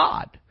or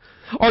God?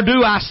 Or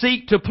do I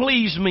seek to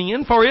please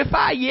men? For if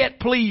I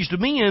yet pleased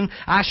men,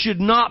 I should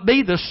not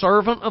be the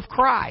servant of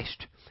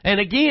Christ.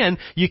 And again,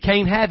 you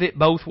can't have it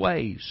both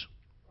ways.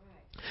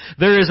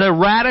 There is a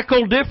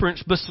radical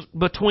difference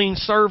between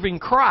serving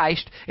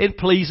Christ and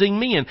pleasing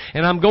men.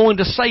 And I'm going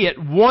to say it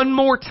one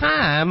more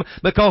time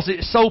because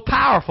it's so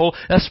powerful,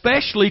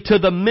 especially to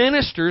the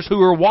ministers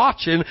who are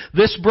watching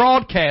this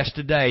broadcast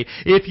today.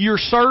 If you're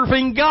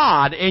serving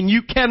God, and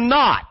you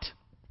cannot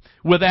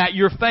without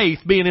your faith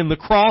being in the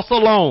cross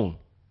alone.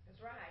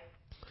 That's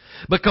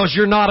right. Because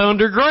you're not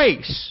under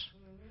grace.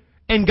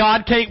 And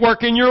God can't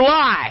work in your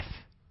life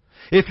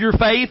if your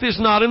faith is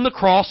not in the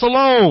cross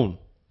alone.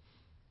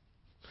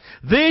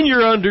 Then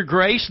you're under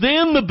grace.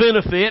 Then the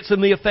benefits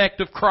and the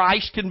effect of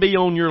Christ can be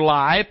on your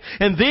life.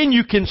 And then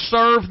you can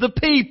serve the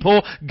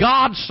people,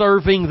 God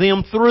serving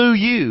them through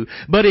you.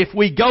 But if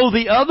we go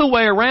the other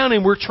way around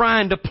and we're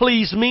trying to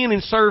please men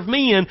and serve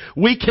men,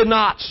 we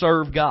cannot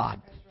serve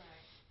God.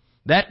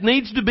 That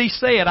needs to be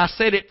said. I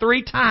said it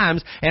 3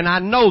 times, and I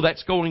know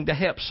that's going to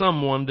help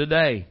someone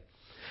today.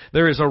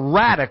 There is a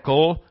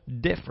radical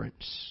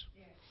difference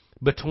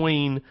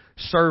between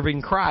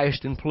serving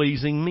Christ and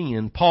pleasing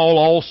men. Paul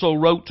also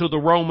wrote to the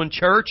Roman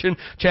church in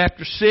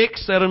chapter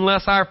 6 that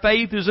unless our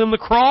faith is in the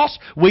cross,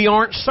 we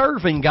aren't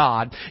serving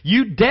God.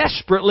 You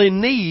desperately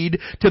need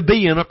to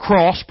be in a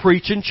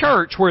cross-preaching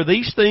church where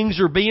these things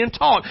are being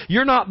taught.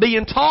 You're not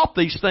being taught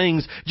these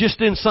things just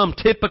in some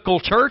typical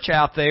church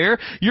out there.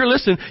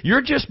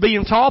 You're just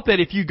being taught that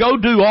if you go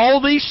do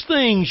all these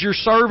things, you're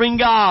serving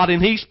God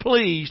and He's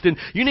pleased. And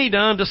you need to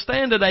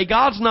understand today,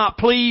 God's not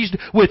pleased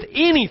with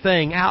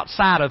anything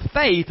outside of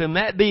faith, and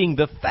that being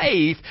the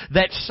faith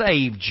that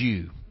saved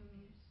you.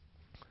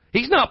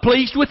 He's not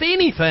pleased with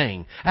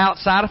anything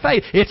outside of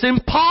faith. It's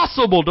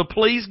impossible to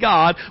please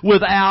God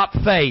without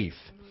faith.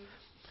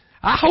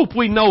 I hope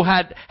we know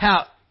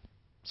how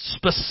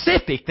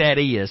specific that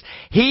is.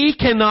 He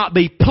cannot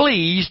be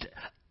pleased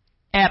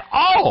at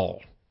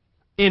all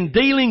in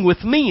dealing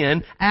with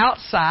men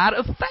outside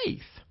of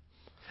faith.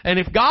 And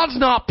if God's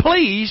not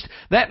pleased,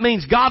 that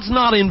means God's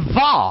not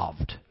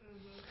involved.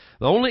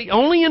 The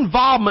only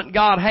involvement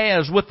God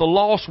has with the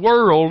lost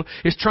world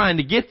is trying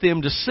to get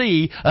them to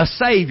see a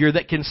Savior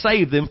that can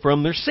save them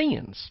from their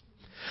sins.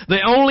 The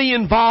only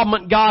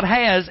involvement God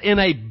has in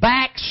a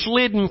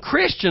backslidden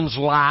Christian's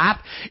life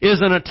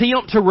is an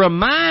attempt to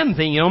remind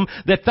them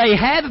that they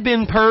have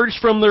been purged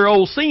from their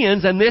old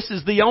sins, and this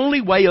is the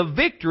only way of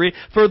victory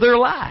for their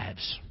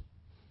lives.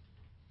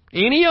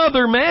 Any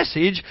other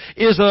message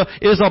is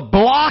a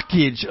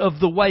blockage of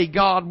the way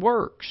God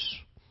works.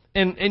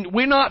 And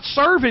we're not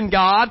serving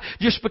God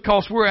just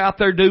because we're out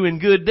there doing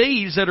good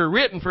deeds that are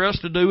written for us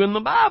to do in the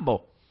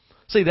Bible.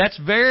 See, that's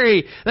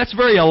very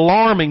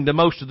alarming to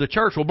most of the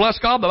church. Well, bless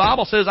God, the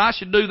Bible says I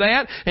should do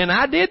that, and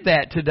I did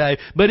that today.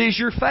 But is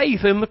your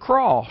faith in the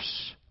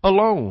cross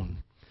alone?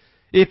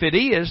 If it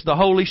is, the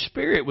Holy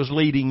Spirit was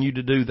leading you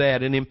to do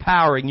that and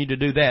empowering you to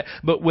do that.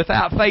 But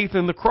without faith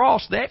in the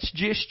cross, that's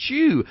just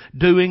you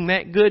doing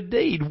that good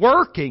deed,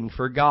 working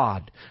for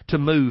God to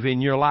move in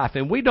your life.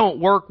 And we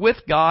don't work with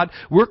God,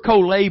 we're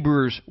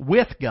co-laborers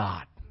with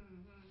God.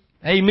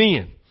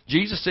 Amen.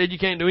 Jesus said you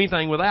can't do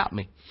anything without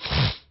me.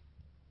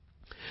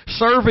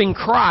 Serving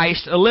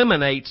Christ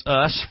eliminates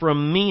us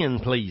from men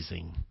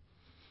pleasing.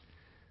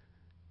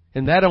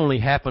 And that only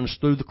happens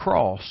through the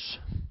cross.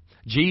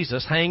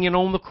 Jesus hanging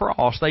on the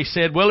cross. They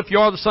said, well, if you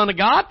are the Son of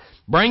God,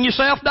 bring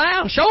yourself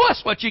down. Show us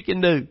what you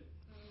can do.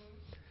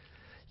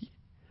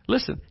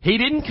 Listen, He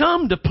didn't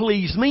come to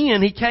please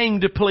men. He came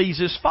to please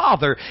His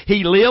Father.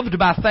 He lived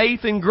by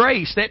faith and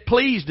grace. That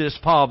pleased His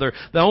Father.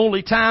 The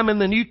only time in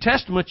the New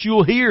Testament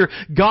you'll hear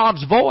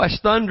God's voice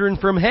thundering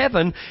from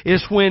heaven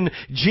is when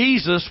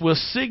Jesus was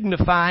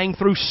signifying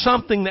through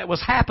something that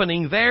was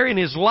happening there in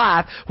His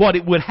life what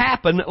it would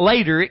happen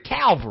later at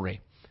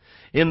Calvary.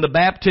 In the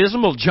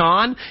baptism of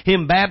John,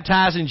 him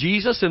baptizing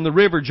Jesus in the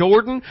River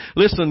Jordan.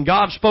 Listen,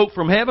 God spoke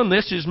from heaven,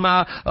 this is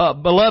my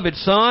beloved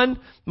Son,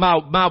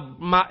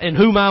 in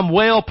whom I'm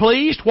well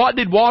pleased. What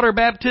did water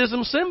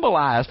baptism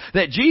symbolize?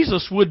 That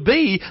Jesus would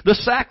be the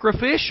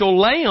sacrificial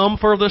lamb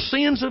for the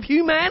sins of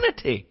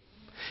humanity.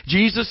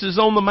 Jesus is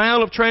on the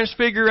Mount of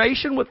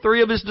Transfiguration with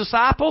 3 of His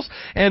disciples,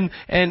 and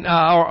 2,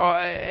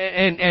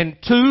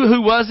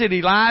 who was it?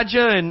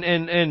 Elijah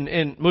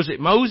and was it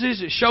Moses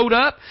that showed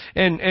up?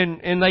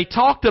 And they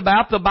talked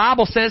about, the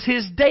Bible says,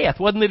 His death.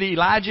 Wasn't it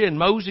Elijah and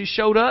Moses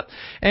showed up?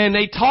 And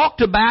they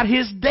talked about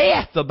His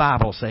death, the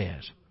Bible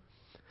says.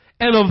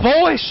 And a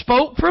voice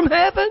spoke from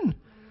heaven.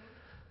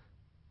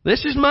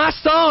 This is my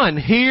Son,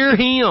 hear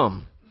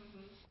Him.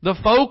 The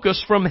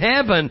focus from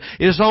heaven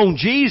is on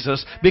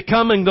Jesus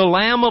becoming the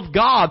Lamb of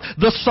God.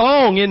 The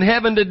song in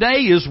heaven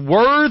today is,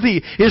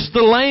 worthy is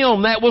the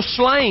Lamb that was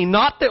slain,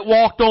 not that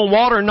walked on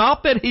water,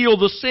 not that healed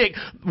the sick.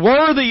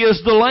 Worthy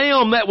is the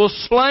Lamb that was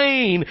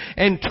slain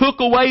and took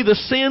away the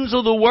sins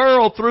of the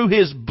world through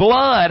His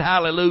blood.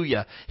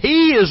 Hallelujah.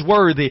 He is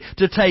worthy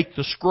to take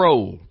the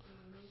scroll.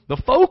 The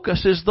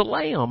focus is the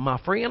Lamb, my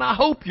friend. I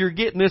hope you're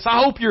getting this.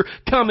 I hope you're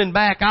coming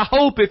back. I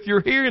hope if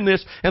you're hearing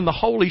this and the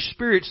Holy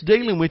Spirit's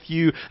dealing with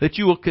you, that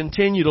you will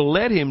continue to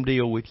let Him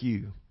deal with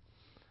you.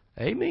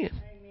 Amen.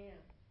 Amen.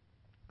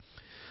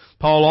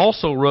 Paul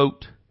also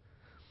wrote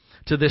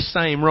to this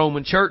same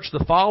Roman church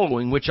the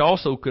following, which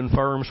also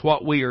confirms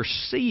what we are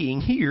seeing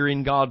here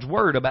in God's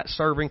Word about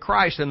serving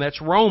Christ. And that's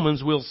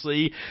Romans, we'll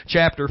see,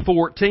 chapter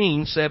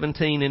 14,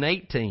 17 and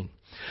 18.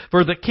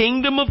 For the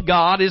kingdom of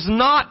God is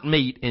not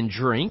meat and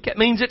drink. It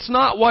means it's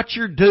not what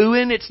you're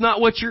doing. It's not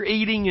what you're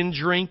eating and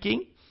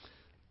drinking.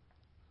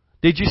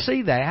 Did you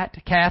see that,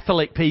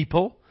 Catholic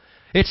people?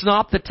 It's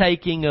not the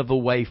taking of a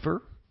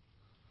wafer.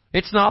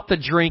 It's not the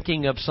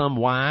drinking of some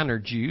wine or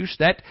juice.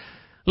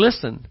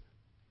 Listen,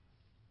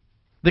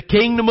 the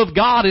kingdom of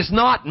God is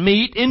not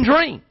meat and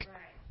drink,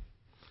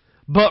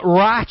 but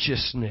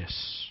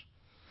righteousness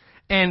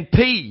and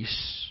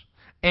peace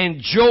and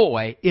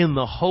joy in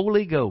the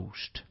Holy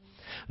Ghost.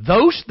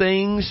 Those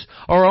things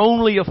are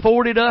only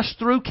afforded us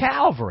through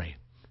Calvary.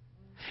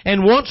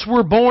 And once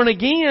we're born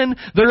again,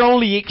 they're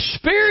only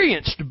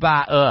experienced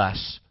by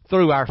us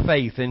through our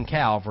faith in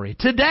Calvary.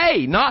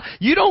 Today,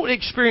 you don't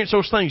experience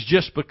those things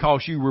just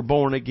because you were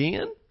born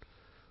again.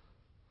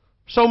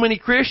 So many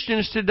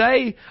Christians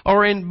today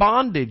are in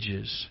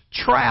bondages,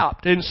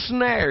 trapped in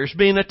snares,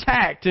 being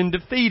attacked and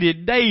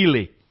defeated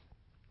daily.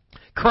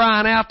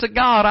 Crying out to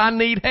God, I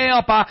need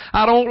help. I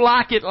don't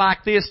like it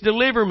like this.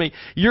 Deliver me.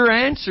 Your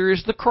answer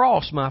is the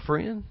cross, my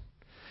friend.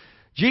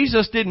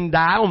 Jesus didn't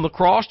die on the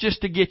cross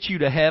just to get you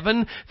to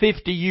heaven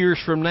 50 years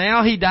from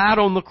now. He died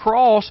on the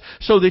cross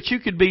so that you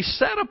could be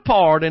set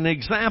apart, an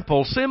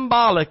example,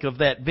 symbolic of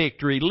that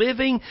victory,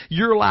 living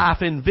your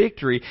life in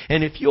victory.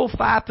 And if you'll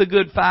fight the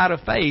good fight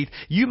of faith,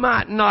 you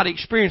might not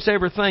experience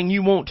everything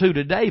you want to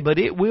today, but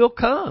it will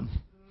come.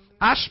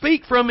 I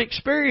speak from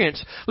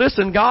experience.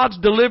 Listen, God's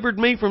delivered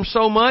me from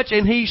so much,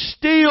 and He's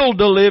still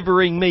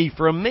delivering me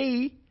from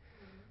me.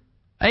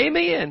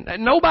 Amen.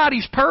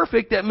 Nobody's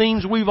perfect. That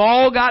means we've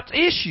all got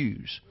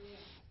issues.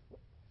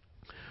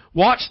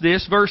 Watch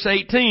this, verse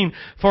 18.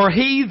 For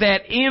he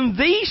that in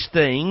these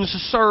things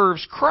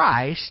serves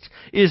Christ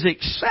is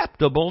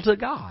acceptable to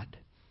God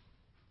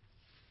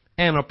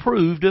and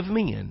approved of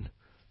men.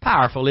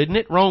 Powerful, isn't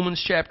it?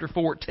 Romans chapter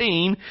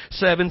 14,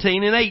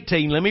 17 and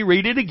 18. Let me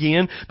read it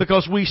again,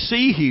 because we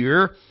see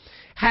here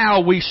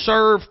how we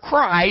serve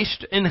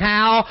Christ and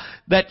how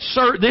that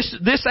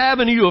this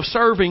avenue of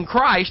serving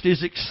Christ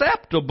is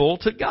acceptable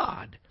to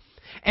God.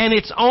 And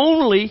it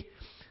only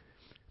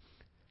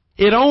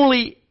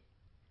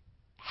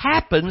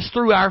happens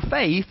through our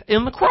faith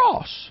in the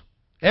cross.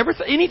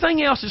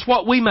 Anything else is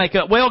what we make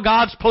up. Well,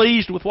 God's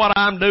pleased with what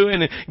I'm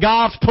doing, and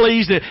God's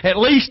pleased that at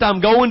least I'm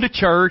going to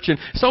church. And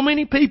so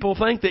many people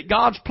think that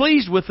God's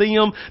pleased with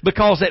them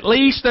because at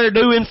least they're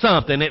doing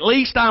something. At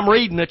least I'm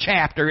reading a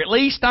chapter. At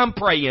least I'm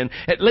praying.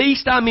 At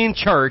least I'm in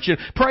church. And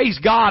praise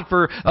God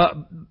for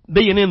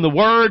being in the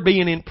Word,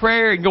 being in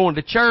prayer, and going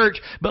to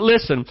church. But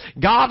listen,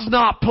 God's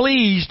not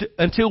pleased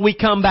until we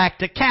come back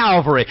to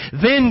Calvary.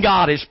 Then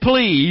God is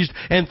pleased,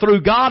 and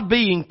through God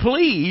being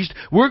pleased,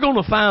 we're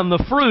going to find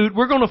the fruit.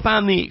 We're going to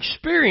find the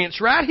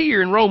experience right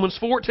here in Romans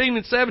 14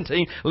 and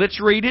 17. Let's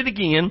read it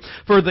again.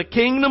 For the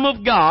kingdom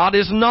of God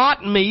is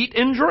not meat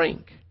and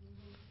drink,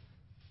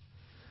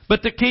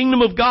 but the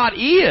kingdom of God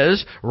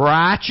is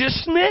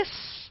righteousness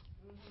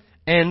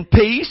and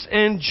peace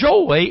and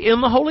joy in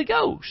the Holy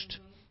Ghost.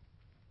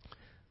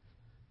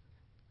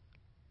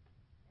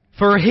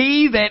 For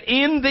he that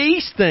in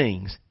these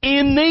things, he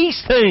didn't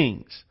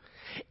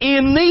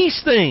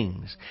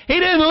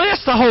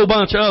list a whole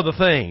bunch of other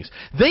things.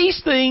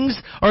 These things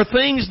are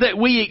things that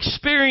we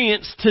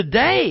experience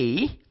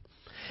today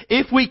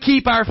if we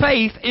keep our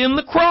faith in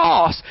the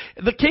cross.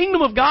 The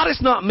kingdom of God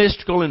is not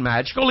mystical and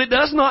magical. It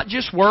does not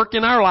just work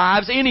in our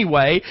lives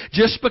anyway,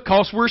 just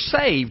because we're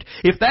saved.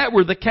 If that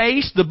were the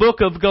case, the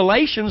book of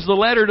Galatians, the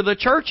letter to the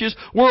churches,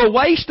 were a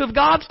waste of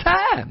God's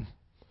time.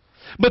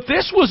 But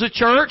this was a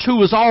church who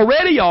was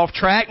already off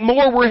track,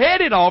 more were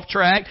headed off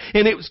track,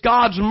 and it was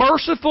God's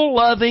merciful,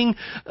 loving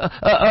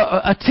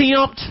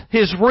attempt,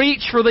 His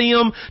reach for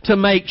them to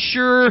make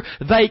sure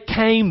they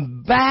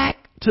came back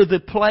to the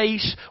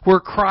place where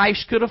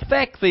Christ could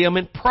affect them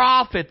and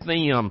profit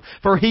them.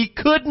 For He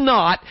could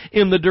not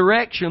in the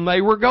direction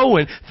they were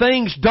going.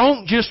 Things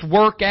don't just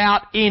work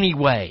out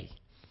anyway.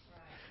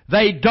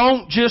 They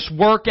don't just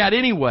work out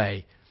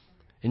anyway.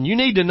 And you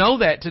need to know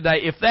that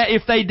today.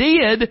 If they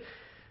did,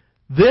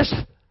 this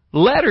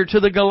letter to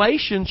the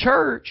Galatian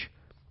church,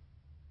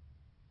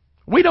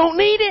 we don't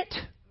need it.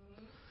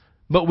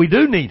 But we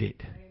do need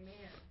it.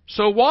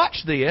 So watch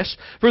this.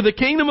 For the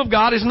kingdom of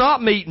God is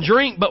not meat and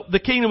drink, but the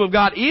kingdom of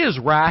God is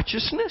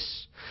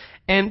righteousness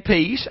and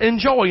peace and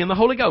joy in the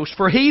Holy Ghost.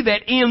 For he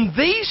that in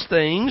these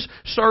things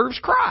serves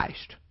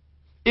Christ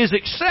is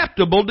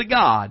acceptable to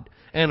God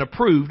and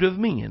approved of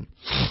men.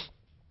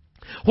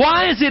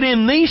 Why is it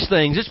in these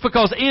things? It's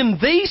because in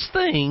these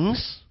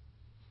things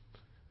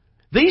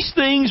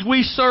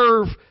we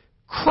serve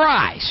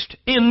Christ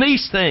in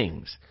these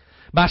things.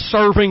 By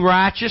serving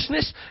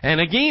righteousness.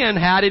 And again,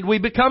 how did we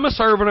become a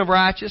servant of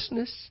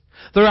righteousness?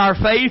 Through our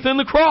faith in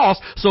the cross.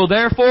 So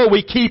therefore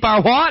we keep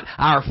our what?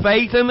 Our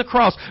faith in the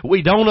cross.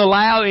 We don't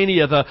allow any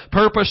of the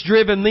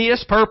purpose-driven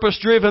this,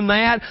 purpose-driven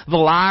that. The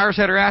liars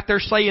that are out there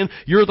saying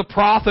you're the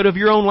prophet of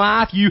your own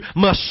life. You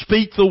must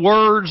speak the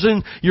words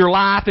in your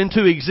life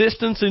into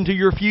existence, into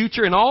your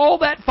future. And all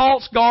that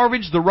false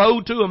garbage, the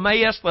road to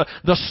Emmaus,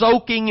 the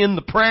soaking in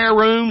the prayer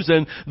rooms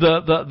and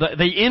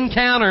the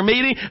encounter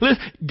meeting.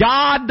 Listen,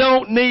 God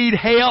don't need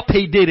help.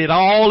 He did it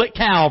all at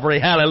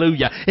Calvary.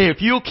 Hallelujah.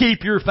 If you'll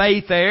keep your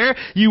faith there,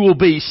 you will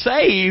be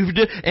saved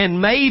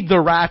and made the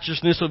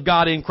righteousness of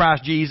God in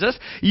Christ Jesus.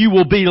 You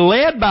will be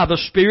led by the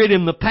Spirit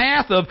in the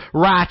path of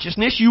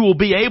righteousness. You will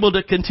be able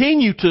to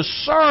continue to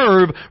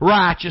serve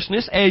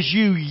righteousness as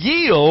you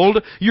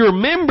yield your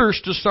members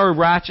to serve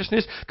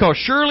righteousness. Because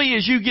surely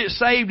as you get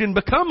saved and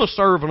become a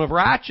servant of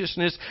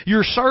righteousness,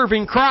 you're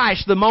serving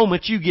Christ the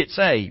moment you get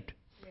saved.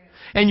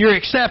 And you're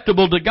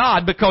acceptable to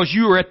God because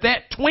you are at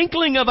that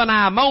twinkling of an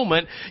eye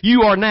moment.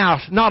 You are now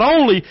not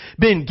only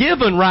been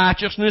given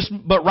righteousness,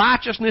 but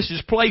righteousness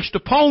is placed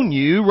upon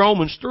you,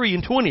 Romans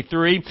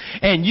 3:23,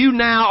 and you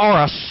now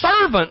are a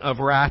servant of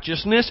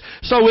righteousness.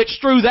 So it's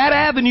through that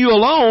avenue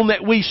alone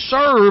that we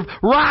serve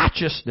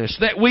righteousness,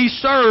 that we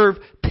serve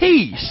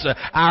peace.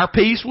 Our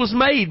peace was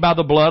made by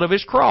the blood of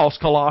His cross,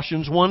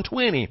 Colossians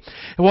 1:20.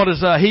 What does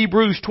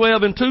Hebrews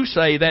 12:2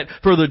 say? That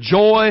for the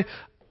joy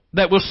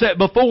that was set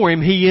before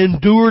Him, He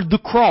endured the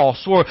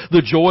cross. For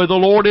the joy of the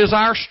Lord is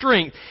our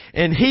strength.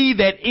 And he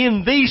that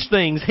in these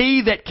things,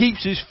 he that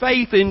keeps his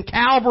faith in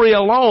Calvary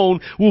alone,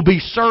 will be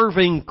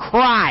serving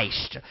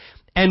Christ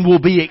and will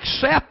be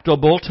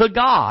acceptable to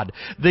God.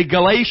 The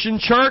Galatian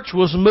church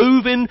was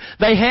moving.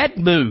 They had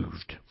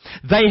moved.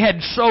 They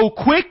had so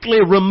quickly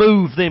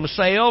removed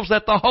themselves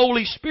that the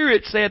Holy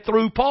Spirit said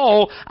through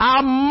Paul,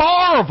 I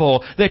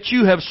marvel that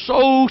you have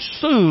so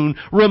soon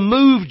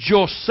removed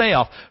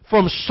yourself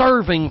from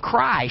serving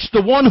Christ,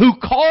 the one who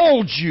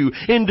called you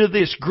into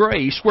this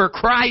grace where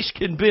Christ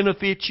can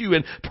benefit you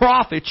and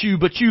profit you,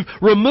 but you've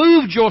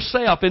removed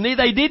yourself, and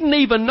they didn't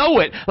even know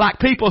it. Like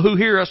people who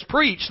hear us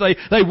preach, they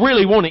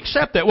really won't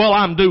accept that. Well,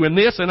 I'm doing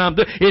this and I'm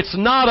doing... It's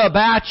not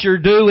about your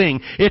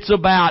doing. It's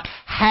about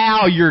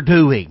how you're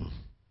doing.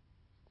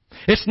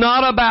 It's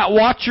not about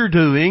what you're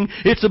doing.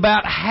 It's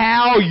about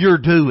how you're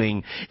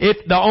doing.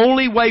 If the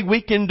only way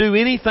we can do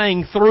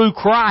anything through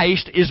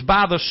Christ is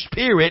by the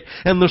Spirit,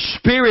 and the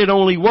Spirit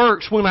only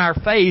works when our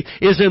faith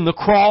is in the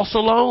cross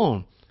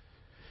alone.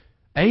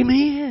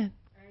 Amen.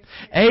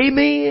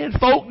 Amen.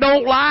 Folk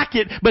don't like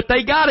it, but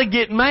they gotta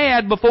get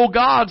mad before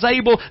God's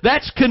able.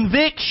 That's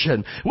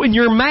conviction. When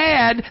you're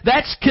mad,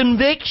 that's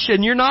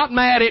conviction. You're not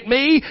mad at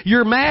me,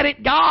 you're mad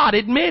at God.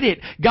 Admit it.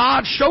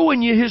 God's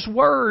showing you His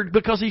Word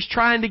because He's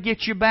trying to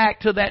get you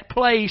back to that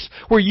place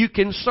where you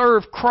can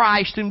serve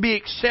Christ and be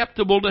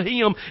acceptable to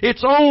Him.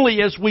 It's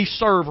only as we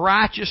serve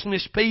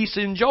righteousness, peace,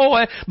 and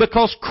joy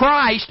because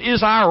Christ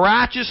is our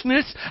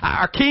righteousness,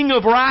 our King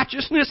of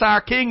righteousness,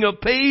 our King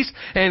of peace,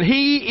 and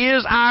He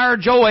is our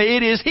joy.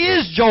 It is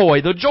His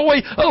joy. The joy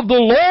of the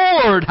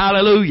Lord,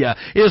 hallelujah,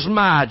 is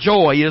my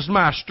joy, is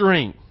my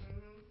strength.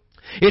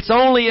 It's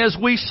only as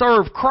we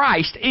serve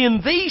Christ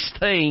in these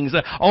things,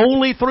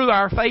 only through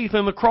our faith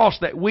in the cross,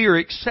 that we're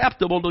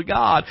acceptable to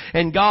God.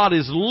 And God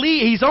is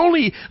He's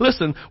only,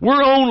 listen,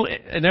 we're only,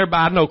 and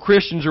everybody, I know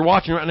Christians are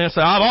watching right now and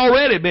say, I've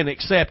already been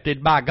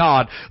accepted by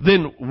God.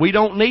 Then we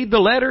don't need the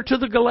letter to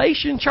the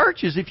Galatian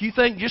churches. If you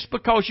think just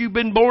because you've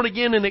been born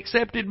again and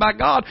accepted by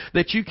God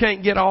that you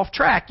can't get off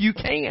track, you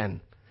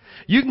can.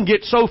 You can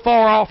get so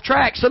far off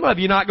track, some of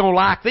you are not going to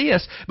like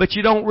this, but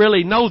you don't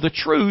really know the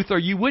truth or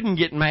you wouldn't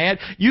get mad.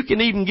 You can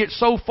even get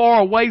so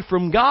far away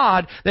from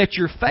God that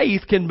your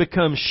faith can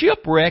become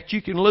shipwrecked.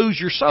 You can lose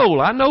your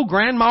soul. I know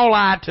Grandma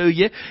lied to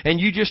you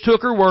and you just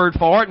took her word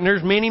for it, and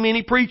there's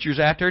many preachers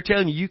out there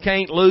telling you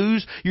can't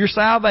lose your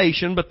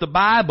salvation, but the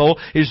Bible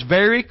is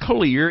very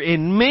clear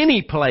in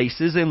many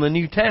places in the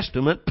New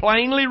Testament,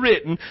 plainly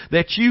written,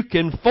 that you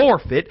can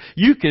forfeit,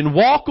 you can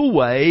walk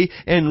away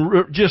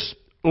and just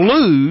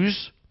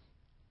lose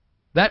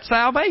That's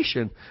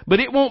salvation. But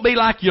it won't be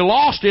like you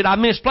lost it, I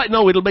misplaced.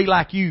 No, it'll be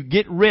like you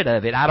get rid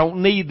of it. I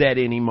don't need that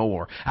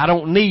anymore. I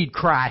don't need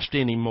Christ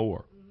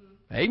anymore.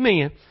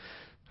 Amen.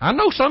 I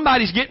know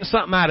somebody's getting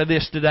something out of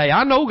this today.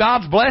 I know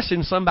God's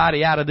blessing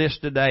somebody out of this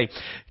today.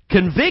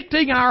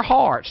 Convicting our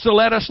hearts to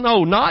let us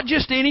know, not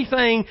just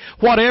anything,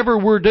 whatever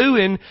we're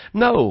doing.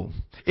 No.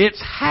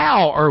 It's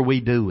how are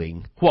we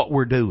doing what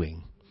we're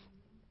doing.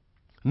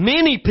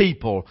 Many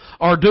people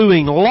are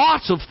doing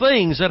lots of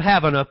things that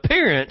have an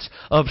appearance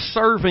of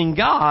serving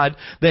God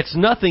that's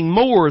nothing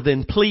more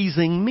than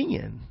pleasing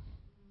men.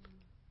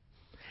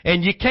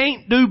 And you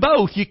can't do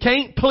both. You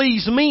can't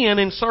please men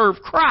and serve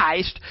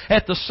Christ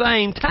at the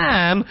same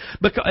time.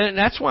 And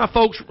that's why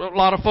a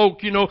lot of folk,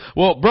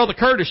 well, Brother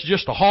Curtis is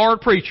just a hard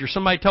preacher.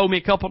 Somebody told me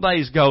a couple of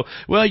days ago,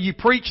 well, you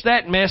preached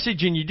that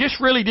message and you just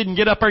really didn't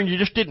get up there and you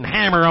just didn't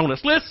hammer on us.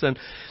 Listen,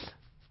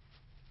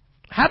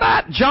 how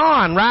about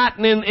John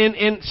writing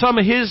in some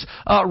of his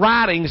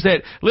writings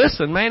that,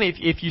 listen, man,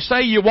 if you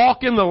say you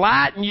walk in the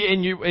light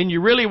and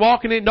you're really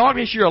walking in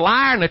darkness, you're a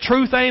liar and the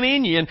truth ain't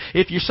in you. And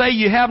if you say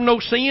you have no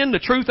sin, the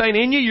truth ain't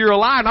in you, you're a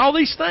liar. And all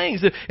these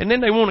things. And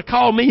then they want to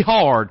call me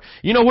hard.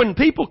 When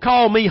people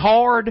call me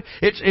hard,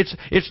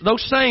 it's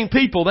those same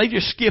people, they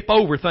just skip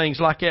over things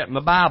like that in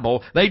the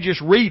Bible. They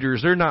just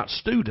readers. They're not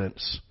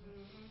students.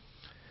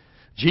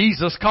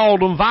 Jesus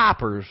called them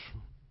vipers.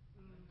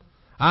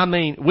 I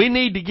mean, we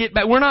need to get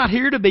back. We're not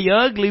here to be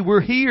ugly.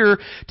 We're here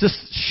to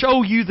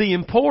show you the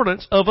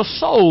importance of a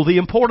soul, the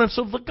importance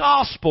of the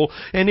gospel.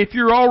 And if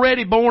you're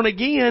already born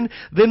again,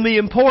 then the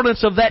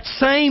importance of that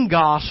same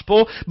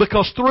gospel,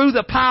 because through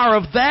the power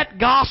of that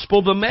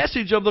gospel, the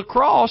message of the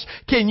cross,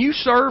 can you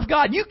serve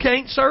God? You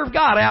can't serve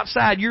God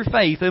outside your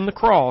faith in the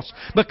cross,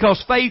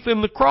 because faith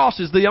in the cross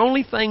is the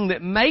only thing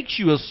that makes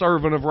you a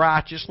servant of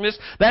righteousness.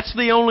 That's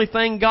the only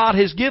thing God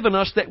has given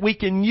us that we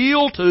can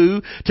yield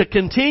to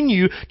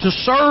continue to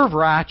serve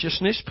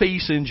righteousness,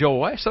 peace, and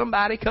joy.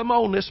 Somebody come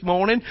on this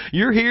morning.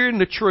 You're hearing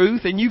the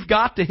truth, and you've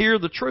got to hear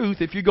the truth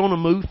if you're going to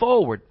move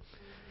forward.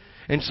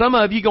 And some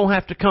of you are going to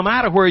have to come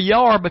out of where you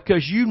are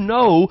because you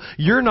know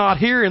you're not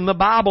hearing the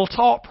Bible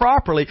taught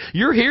properly.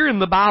 You're hearing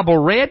the Bible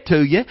read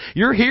to you.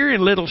 You're hearing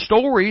little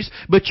stories,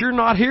 but you're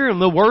not hearing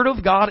the Word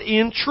of God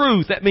in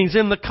truth. That means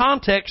in the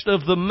context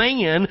of the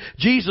man,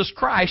 Jesus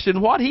Christ, and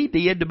what He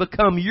did to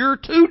become your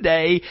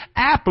today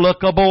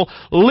applicable,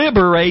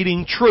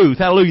 liberating truth.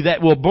 Hallelujah.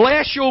 That will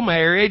bless your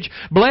marriage,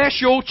 bless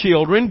your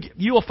children.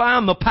 You'll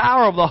find the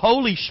power of the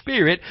Holy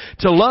Spirit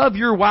to love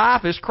your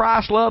wife as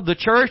Christ loved the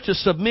church, to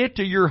submit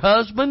to your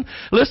husband,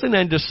 listen,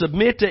 and to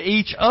submit to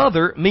each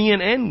other,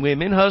 men and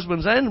women,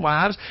 husbands and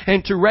wives,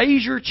 and to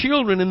raise your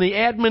children in the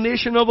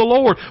admonition of the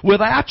Lord.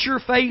 Without your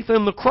faith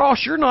in the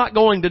cross, you're not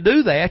going to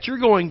do that. You're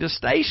going to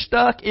stay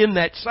stuck in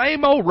that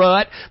same old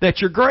rut that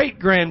your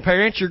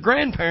great-grandparents, your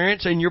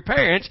grandparents, and your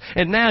parents,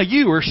 and now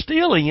you are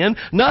still in.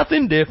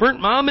 Nothing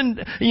different. Mom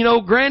and,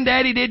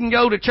 granddaddy didn't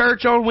go to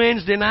church on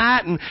Wednesday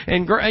night,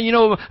 and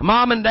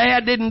mom and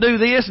dad didn't do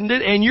this,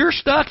 and you're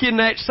stuck in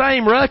that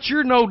same rut.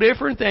 You're no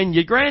different than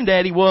your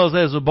granddaddy was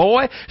as a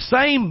boy.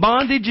 Same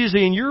bondages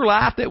in your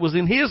life that was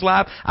in his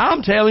life.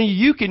 I'm telling you,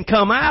 you can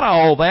come out of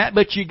all that,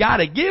 but you got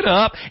to get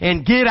up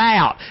and get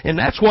out. And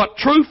that's what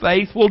true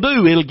faith will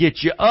do. It'll get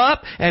you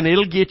up and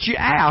it'll get you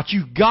out.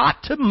 You've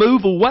got to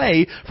move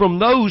away from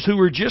those who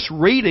are just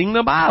reading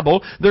the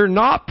Bible. They're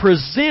not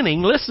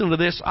presenting. Listen to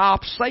this.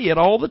 I'll say it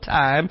all the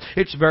time.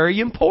 It's very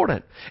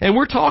important. And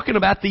we're talking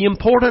about the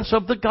importance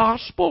of the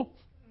gospel.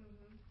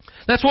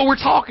 That's what we're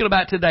talking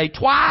about today.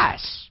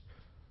 Twice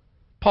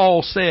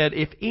Paul said,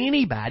 if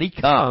anybody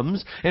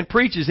comes and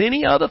preaches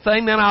any other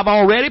thing than I've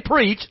already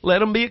preached,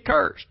 let him be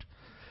accursed.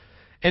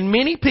 And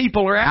many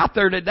people are out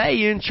there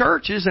today in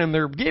churches and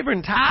they're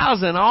giving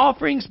tithes and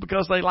offerings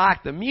because they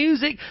like the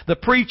music, the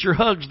preacher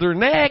hugs their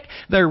neck,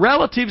 their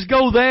relatives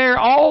go there,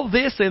 all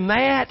this and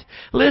that.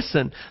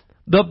 Listen,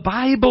 the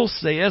Bible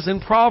says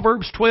in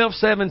Proverbs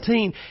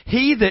 12:17,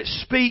 he that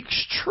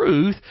speaks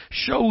truth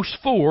shows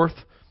forth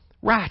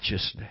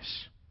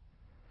righteousness.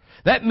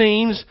 That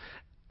means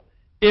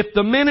if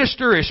the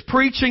minister is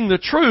preaching the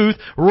truth,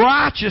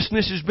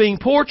 righteousness is being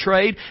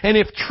portrayed, and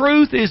if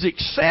truth is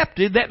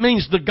accepted, that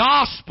means the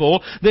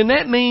gospel, then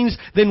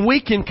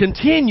we can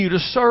continue to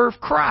serve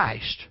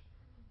Christ.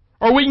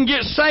 Or we can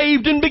get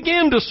saved and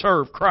begin to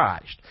serve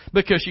Christ.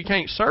 Because you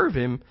can't serve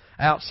Him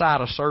outside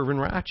of serving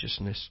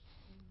righteousness,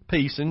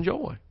 peace, and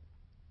joy.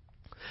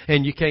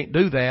 And you can't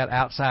do that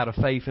outside of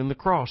faith in the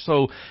cross.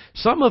 So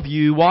some of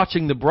you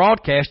watching the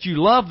broadcast,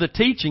 you love the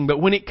teaching, but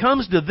when it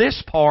comes to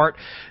this part,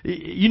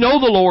 you know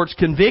the Lord's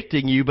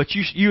convicting you, but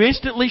you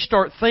instantly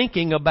start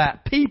thinking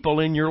about people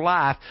in your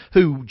life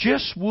who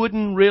just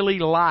wouldn't really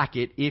like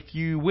it if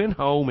you went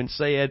home and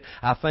said,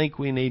 I think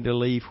we need to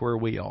leave where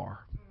we are.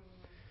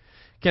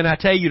 Can I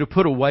tell you to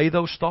put away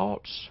those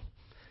thoughts?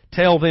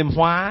 Tell them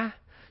why,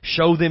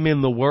 show them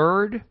in the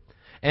Word,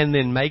 and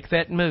then make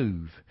that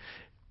move.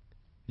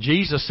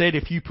 Jesus said,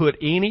 if you put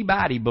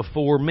anybody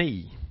before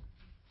me,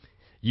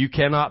 you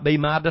cannot be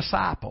my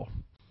disciple.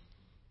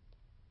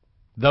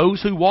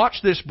 Those who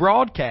watch this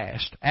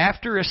broadcast,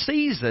 after a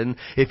season,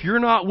 if you're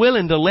not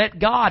willing to let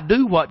God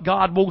do what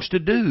God wants to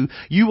do,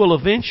 you will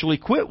eventually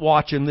quit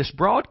watching this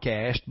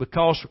broadcast,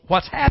 because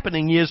what's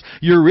happening is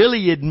you're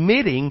really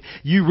admitting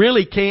you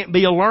really can't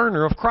be a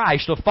learner of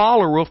Christ, a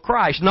follower of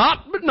Christ.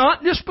 Not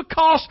just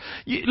because,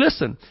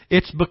 listen,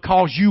 it's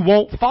because you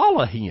won't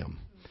follow Him.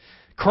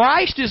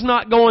 Christ is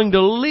not going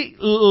to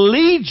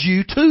lead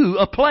you to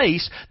a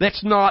place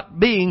that's not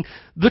being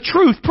the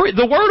truth.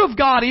 The Word of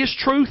God is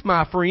truth,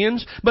 my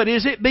friends, but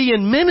is it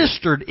being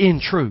ministered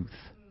in truth?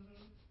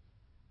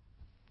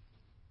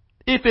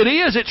 If it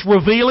is, it's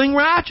revealing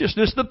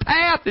righteousness. The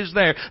path is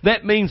there.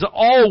 That means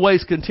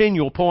always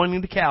continual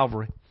pointing to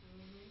Calvary.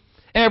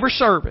 Every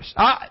service.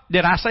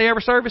 Did I say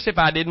every service? If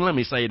I didn't, let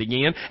me say it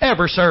again.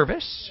 Every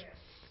service.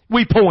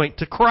 We point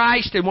to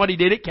Christ and what He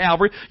did at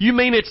Calvary. You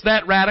mean it's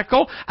that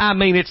radical? I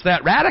mean it's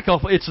that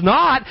radical. It's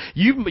not.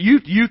 You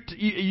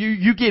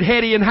get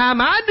heady and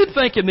high-minded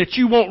thinking that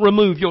you won't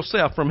remove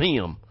yourself from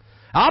Him.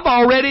 I've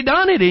already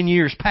done it in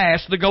years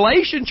past. The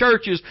Galatian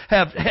churches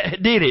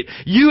did it.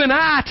 You and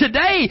I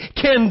today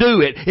can do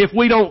it if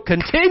we don't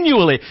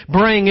continually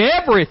bring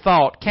every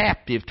thought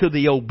captive to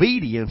the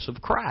obedience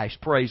of Christ.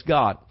 Praise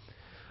God.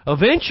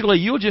 Eventually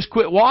you'll just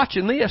quit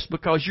watching this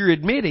because you're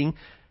admitting,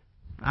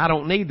 I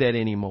don't need that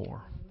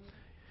anymore.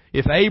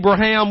 If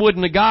Abraham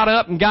wouldn't have got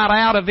up and got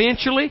out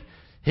eventually,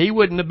 he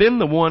wouldn't have been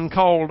the one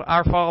called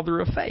our father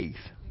of faith.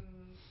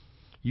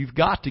 You've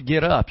got to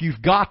get up.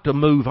 You've got to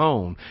move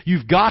on.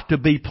 You've got to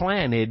be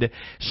planted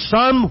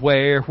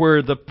somewhere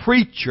where the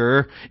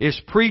preacher is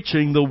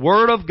preaching the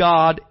Word of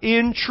God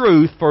in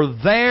truth, for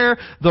there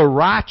the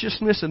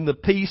righteousness and the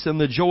peace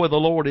and the joy of the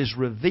Lord is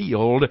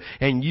revealed,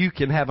 and you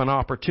can have an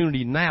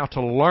opportunity now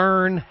to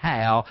learn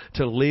how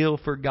to live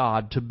for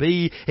God, to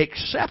be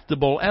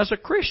acceptable as a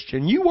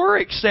Christian. You were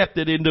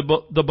accepted into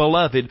the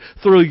Beloved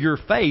through your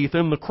faith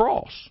in the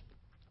cross.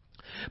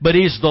 But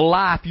is the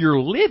life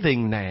you're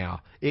living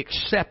now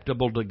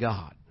acceptable to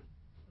God?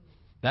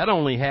 That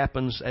only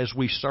happens as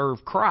we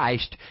serve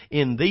Christ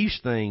in these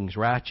things,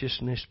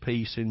 righteousness,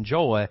 peace, and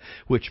joy,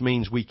 which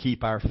means we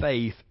keep our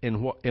faith in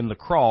the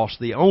cross,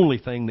 the only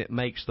thing that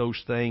makes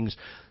those things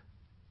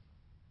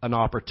an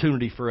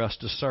opportunity for us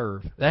to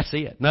serve. That's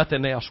it.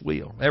 Nothing else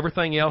will.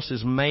 Everything else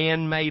is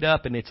man-made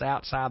up, and it's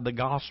outside the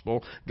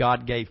gospel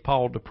God gave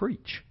Paul to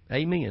preach.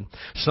 Amen.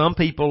 Some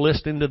people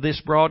listening to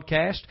this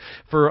broadcast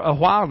for a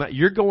while now,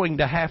 you're going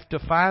to have to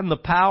find the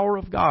power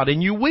of God,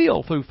 and you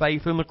will through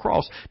faith in the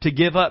cross, to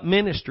give up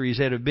ministries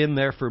that have been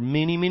there for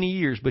many, many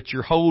years, but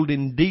you're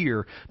holding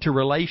dear to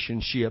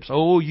relationships.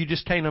 Oh, you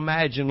just can't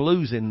imagine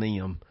losing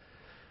them.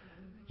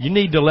 You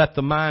need to let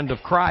the mind of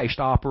Christ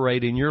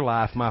operate in your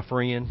life, my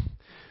friend.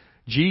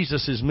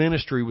 Jesus'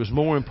 ministry was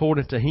more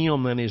important to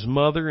Him than His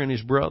mother and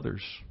His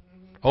brothers.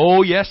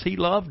 Oh, yes, He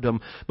loved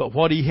them, but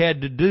what He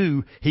had to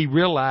do, He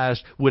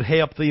realized would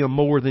help them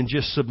more than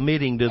just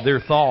submitting to their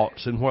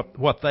thoughts and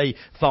what they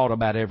thought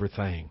about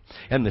everything.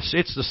 And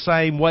it's the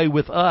same way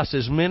with us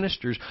as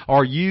ministers.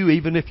 Or you,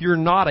 even if you're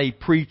not a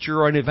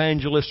preacher or an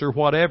evangelist or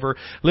whatever,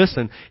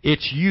 listen,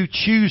 it's you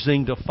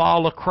choosing to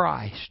follow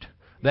Christ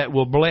that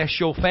will bless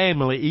your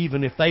family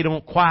even if they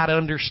don't quite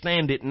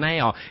understand it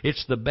now.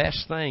 It's the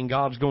best thing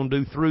God's going to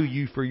do through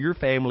you for your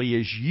family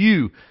is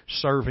you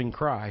serving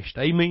Christ.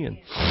 Amen.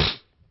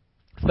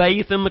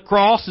 Faith in the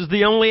cross is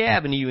the only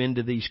avenue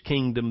into these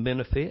kingdom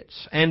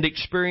benefits and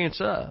experience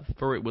of.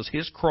 For it was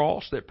His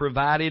cross that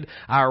provided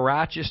our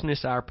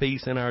righteousness, our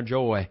peace, and our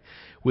joy,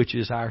 which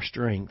is our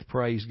strength.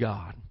 Praise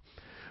God.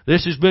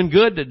 This has been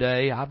good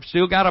today. I've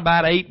still got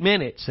about 8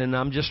 minutes, and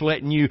I'm just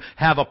letting you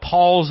have a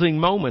pausing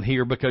moment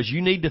here because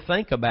you need to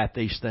think about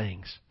these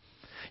things.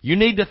 You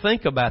need to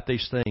think about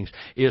these things.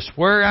 Is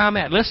where I'm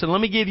at. Listen,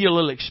 let me give you a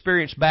little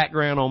experience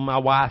background on my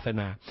wife and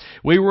I.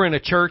 We were in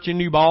a church in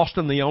New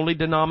Boston, the only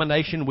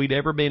denomination we'd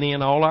ever been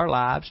in all our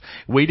lives.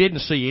 We didn't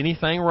see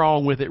anything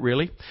wrong with it,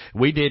 really.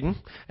 We didn't.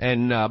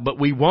 But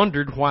we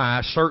wondered why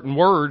certain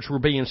words were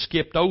being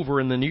skipped over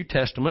in the New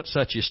Testament,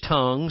 such as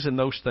tongues and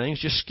those things.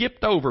 Just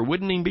skipped over.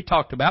 Wouldn't even be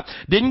talked about.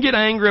 Didn't get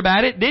angry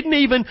about it.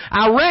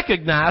 I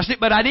recognized it,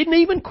 but I didn't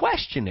even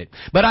question it.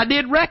 But I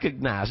did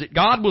recognize it.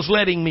 God was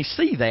letting me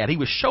see that. He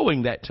was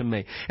showing that to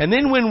me. And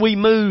then when we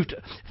moved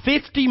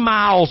 50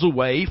 miles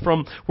away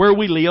from where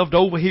we lived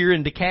over here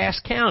in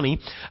DeKalb County,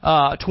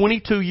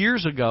 22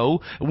 years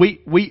ago, we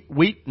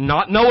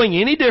not knowing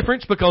any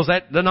difference because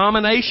that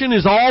denomination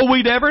is all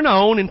we'd ever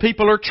known and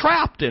people are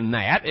trapped in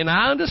that. And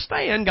I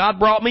understand God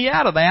brought me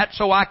out of that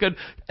so I could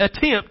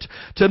attempt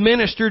to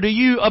minister to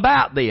you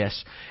about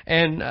this.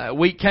 And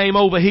we came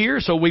over here,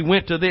 so we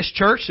went to this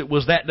church that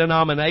was that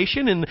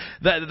denomination, and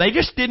they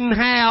just didn't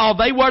have,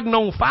 they wasn't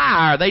on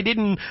fire. They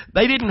didn't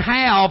didn't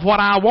have what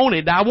I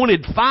wanted. I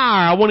wanted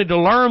fire. I wanted to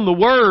learn the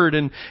Word.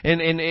 And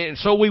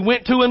so we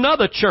went to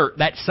another church,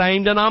 that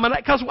same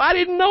denomination, because I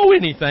didn't know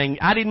anything.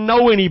 I didn't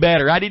know any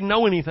better. I didn't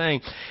know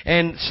anything.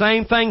 And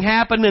same thing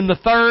happened in the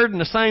third, and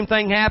the same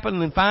thing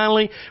happened, and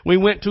finally we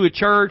went to a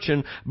church,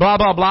 and blah,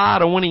 blah, blah. I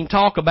don't want to even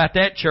talk about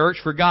that church,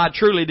 for God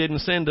truly didn't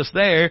send us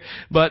there.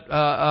 But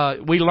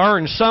we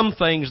learned some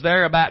things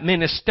there about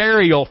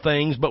ministerial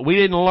things, but we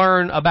didn't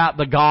learn about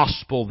the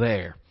gospel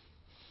there.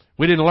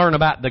 We didn't learn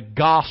about the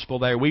gospel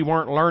there. We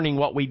weren't learning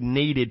what we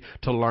needed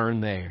to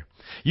learn there.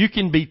 You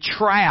can be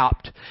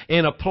trapped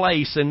in a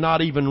place and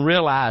not even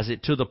realize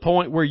it, to the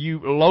point where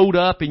you load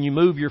up and you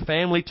move your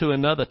family to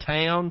another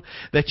town,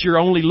 that you're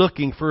only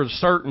looking for a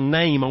certain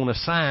name on a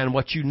sign.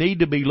 What you need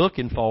to be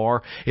looking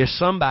for is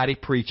somebody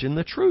preaching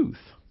the truth.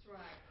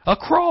 A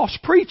cross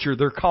preacher,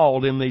 they're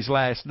called in these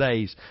last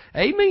days.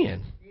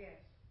 Amen.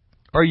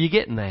 Are you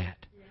getting that?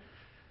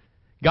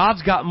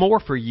 God's got more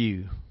for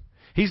you.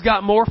 He's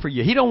got more for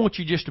you. He don't want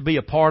you just to be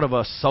a part of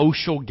a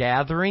social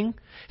gathering.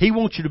 He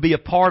wants you to be a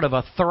part of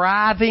a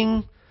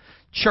thriving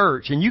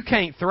church. And you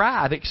can't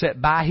thrive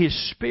except by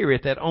His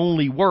Spirit that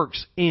only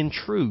works in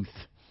truth.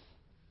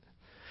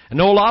 I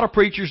know a lot of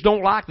preachers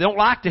don't like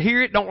to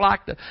hear it, don't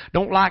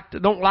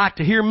like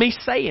to hear me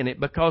saying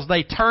it, because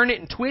they turn it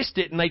and twist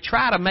it and they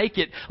try to make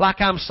it like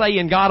I'm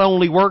saying God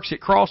only works at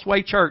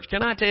CrossWay Church.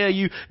 Can I tell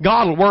you,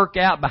 God will work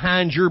out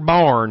behind your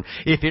barn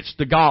if it's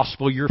the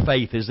gospel your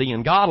faith is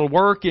in. God will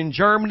work in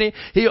Germany.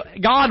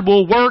 God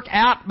will work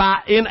out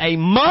in a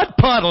mud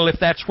puddle if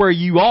that's where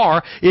you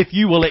are, if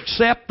you will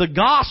accept the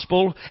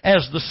gospel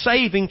as the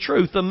saving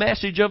truth, the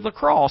message of the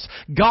cross.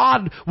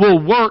 God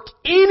will work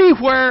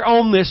anywhere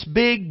on this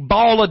big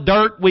ball of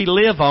dirt we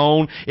live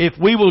on if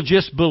we will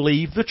just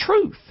believe the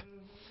truth.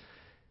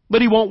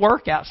 But He won't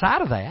work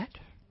outside of that.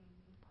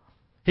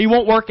 He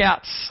won't work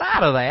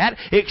outside of that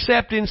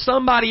except in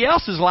somebody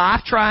else's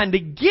life trying to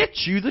get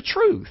you the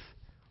truth.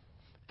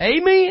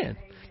 Amen.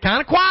 Kind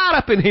of quiet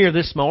up in here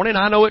this morning.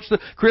 I know it's the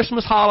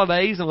Christmas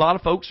holidays and a lot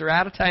of folks are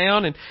out of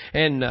town,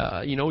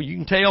 and you know, you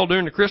can tell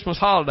during the Christmas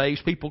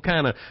holidays people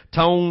kind of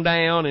tone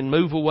down and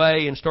move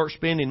away and start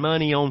spending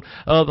money on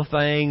other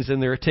things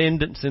and their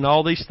attendance and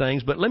all these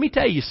things. But let me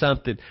tell you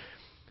something.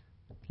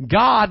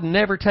 God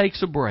never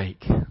takes a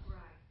break.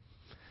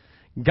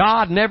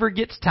 God never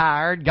gets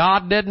tired.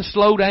 God doesn't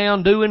slow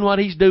down doing what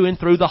He's doing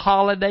through the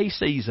holiday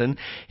season.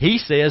 He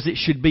says it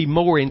should be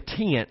more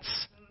intense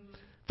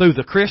through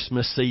the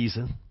Christmas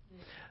season,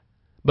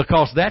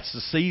 because that's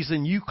the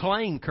season you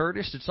claim,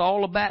 Curtis. It's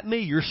all about me.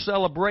 You're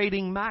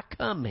celebrating my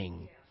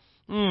coming.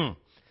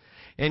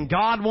 And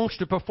God wants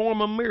to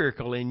perform a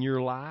miracle in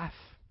your life.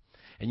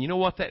 And you know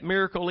what that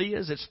miracle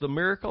is? It's the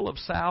miracle of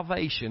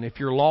salvation. If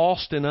you're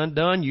lost and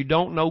undone, you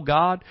don't know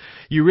God,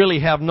 you really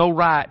have no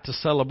right to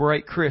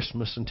celebrate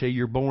Christmas until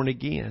you're born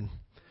again.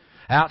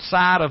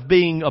 Outside of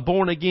being a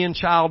born-again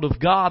child of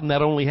God, and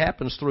that only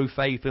happens through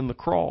faith in the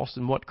cross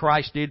and what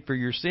Christ did for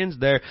your sins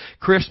there,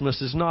 Christmas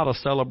is not a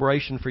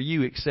celebration for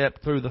you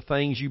except through the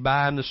things you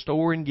buy in the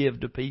store and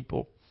give to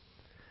people.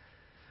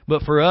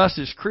 But for us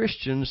as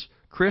Christians,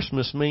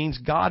 Christmas means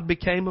God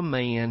became a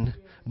man,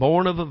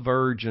 born of a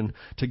virgin,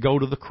 to go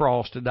to the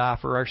cross to die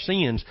for our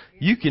sins.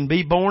 You can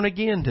be born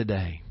again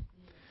today.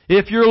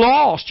 If you're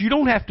lost, you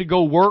don't have to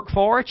go work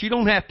for it. You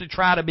don't have to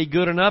try to be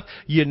good enough.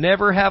 You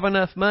never have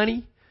enough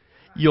money.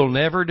 You'll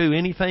never do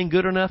anything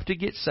good enough to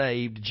get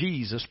saved.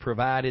 Jesus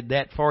provided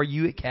that for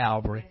you at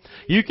Calvary.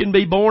 You can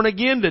be born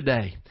again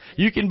today.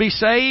 You can be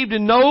saved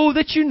and know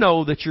that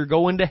you're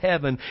going to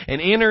heaven, and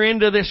enter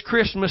into this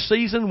Christmas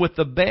season with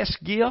the best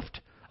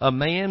gift a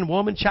man,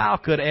 woman,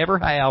 child could ever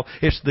have.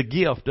 It's the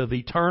gift of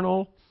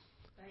eternal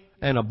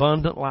and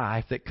abundant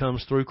life that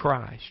comes through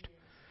Christ.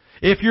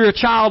 If you're a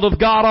child of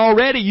God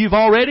already, you've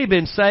already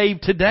been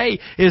saved. Today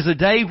is a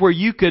day where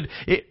you could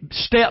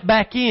step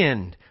back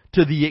in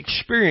to the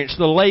experience,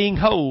 the laying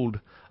hold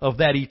of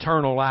that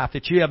eternal life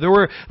that you have.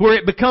 Where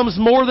it becomes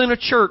more than a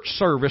church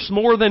service,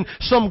 more than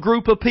some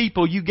group of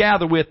people you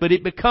gather with, but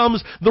it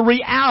becomes the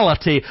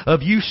reality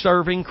of you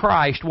serving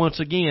Christ once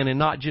again, and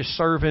not just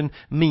serving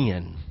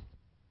men.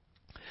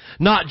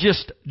 Not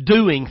just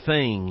doing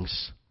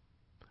things,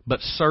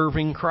 but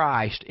serving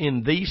Christ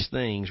in these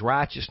things: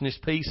 righteousness,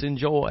 peace, and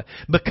joy.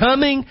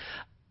 Becoming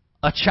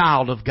a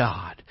child of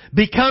God.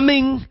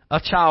 Becoming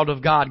a child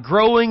of God.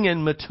 Growing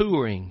and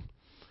maturing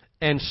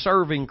and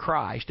serving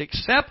Christ.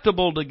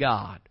 Acceptable to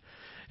God.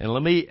 And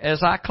let me,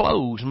 as I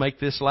close, make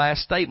this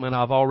last statement.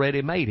 I've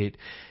already made it.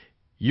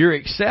 You're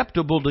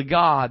acceptable to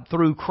God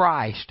through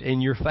Christ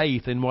and your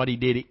faith in what He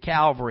did at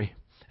Calvary.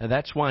 And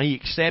that's why He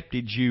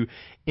accepted you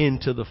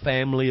into the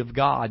family of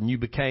God, and you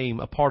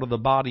became a part of the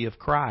body of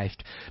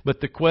Christ.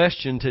 But the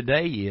question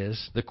today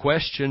is, the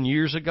question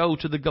years ago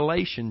to the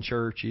Galatian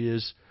church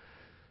is,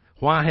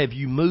 why have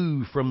you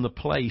moved from the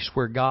place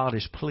where God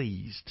is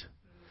pleased?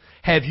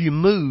 Have you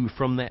moved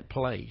from that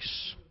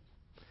place?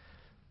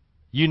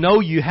 You know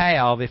you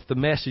have if the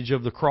message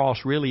of the cross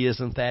really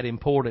isn't that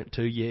important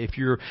to you.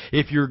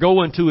 If you're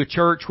going to a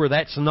church where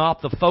that's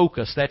not the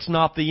focus, that's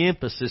not the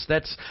emphasis,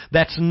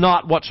 that's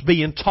not what's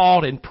being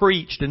taught and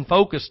preached and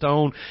focused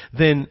on,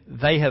 then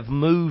they have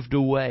moved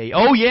away.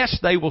 Oh yes,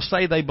 they will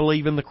say they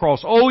believe in the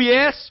cross. Oh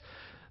yes,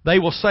 they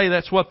will say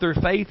that's what their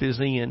faith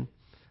is in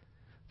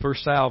for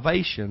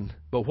salvation.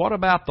 But what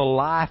about the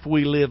life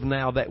we live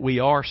now that we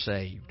are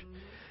saved?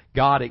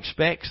 God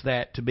expects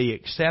that to be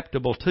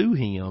acceptable to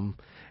Him.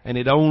 And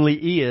it only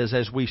is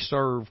as we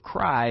serve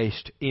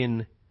Christ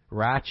in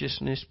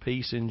righteousness,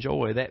 peace, and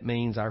joy. That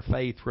means our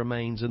faith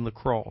remains in the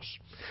cross.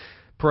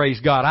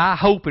 Praise God. I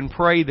hope and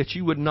pray that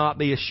you would not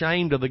be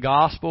ashamed of the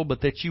gospel,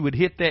 but that you would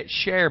hit that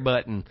share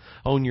button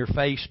on your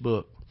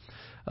Facebook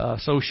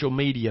social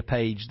media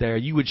page there.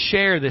 You would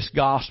share this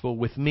gospel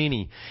with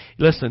many.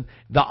 Listen,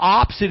 the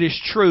opposite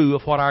is true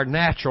of what our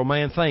natural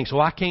man thinks.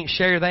 Well, I can't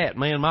share that.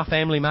 Man, my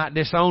family might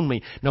disown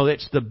me. No,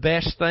 that's the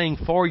best thing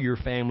for your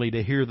family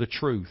to hear the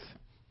truth.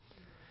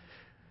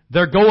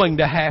 They're going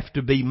to have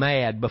to be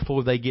mad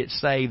before they get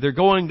saved. They're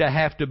going to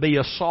have to be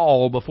a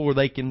Saul before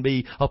they can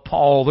be a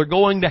Paul. They're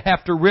going to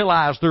have to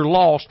realize they're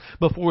lost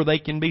before they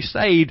can be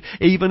saved.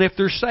 Even if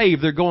they're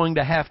saved, they're going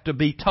to have to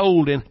be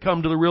told and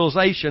come to the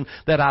realization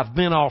that I've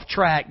been off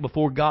track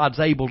before God's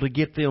able to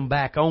get them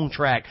back on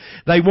track.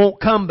 They won't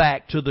come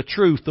back to the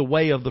truth, the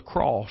way of the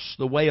cross,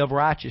 the way of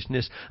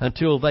righteousness,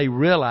 until they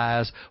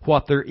realize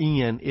what they're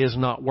in is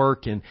not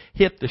working.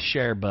 Hit the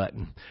share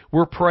button.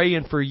 We're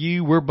praying for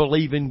you. We're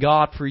believing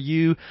God for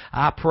you.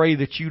 I pray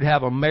that you'd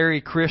have a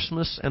Merry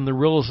Christmas and the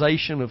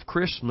realization of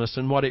Christmas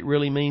and what it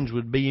really means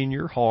would be in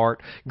your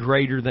heart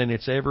greater than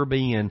it's ever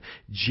been.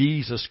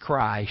 Jesus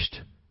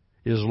Christ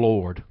is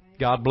Lord.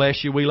 God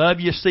bless you. We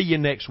love you. See you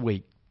next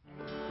week.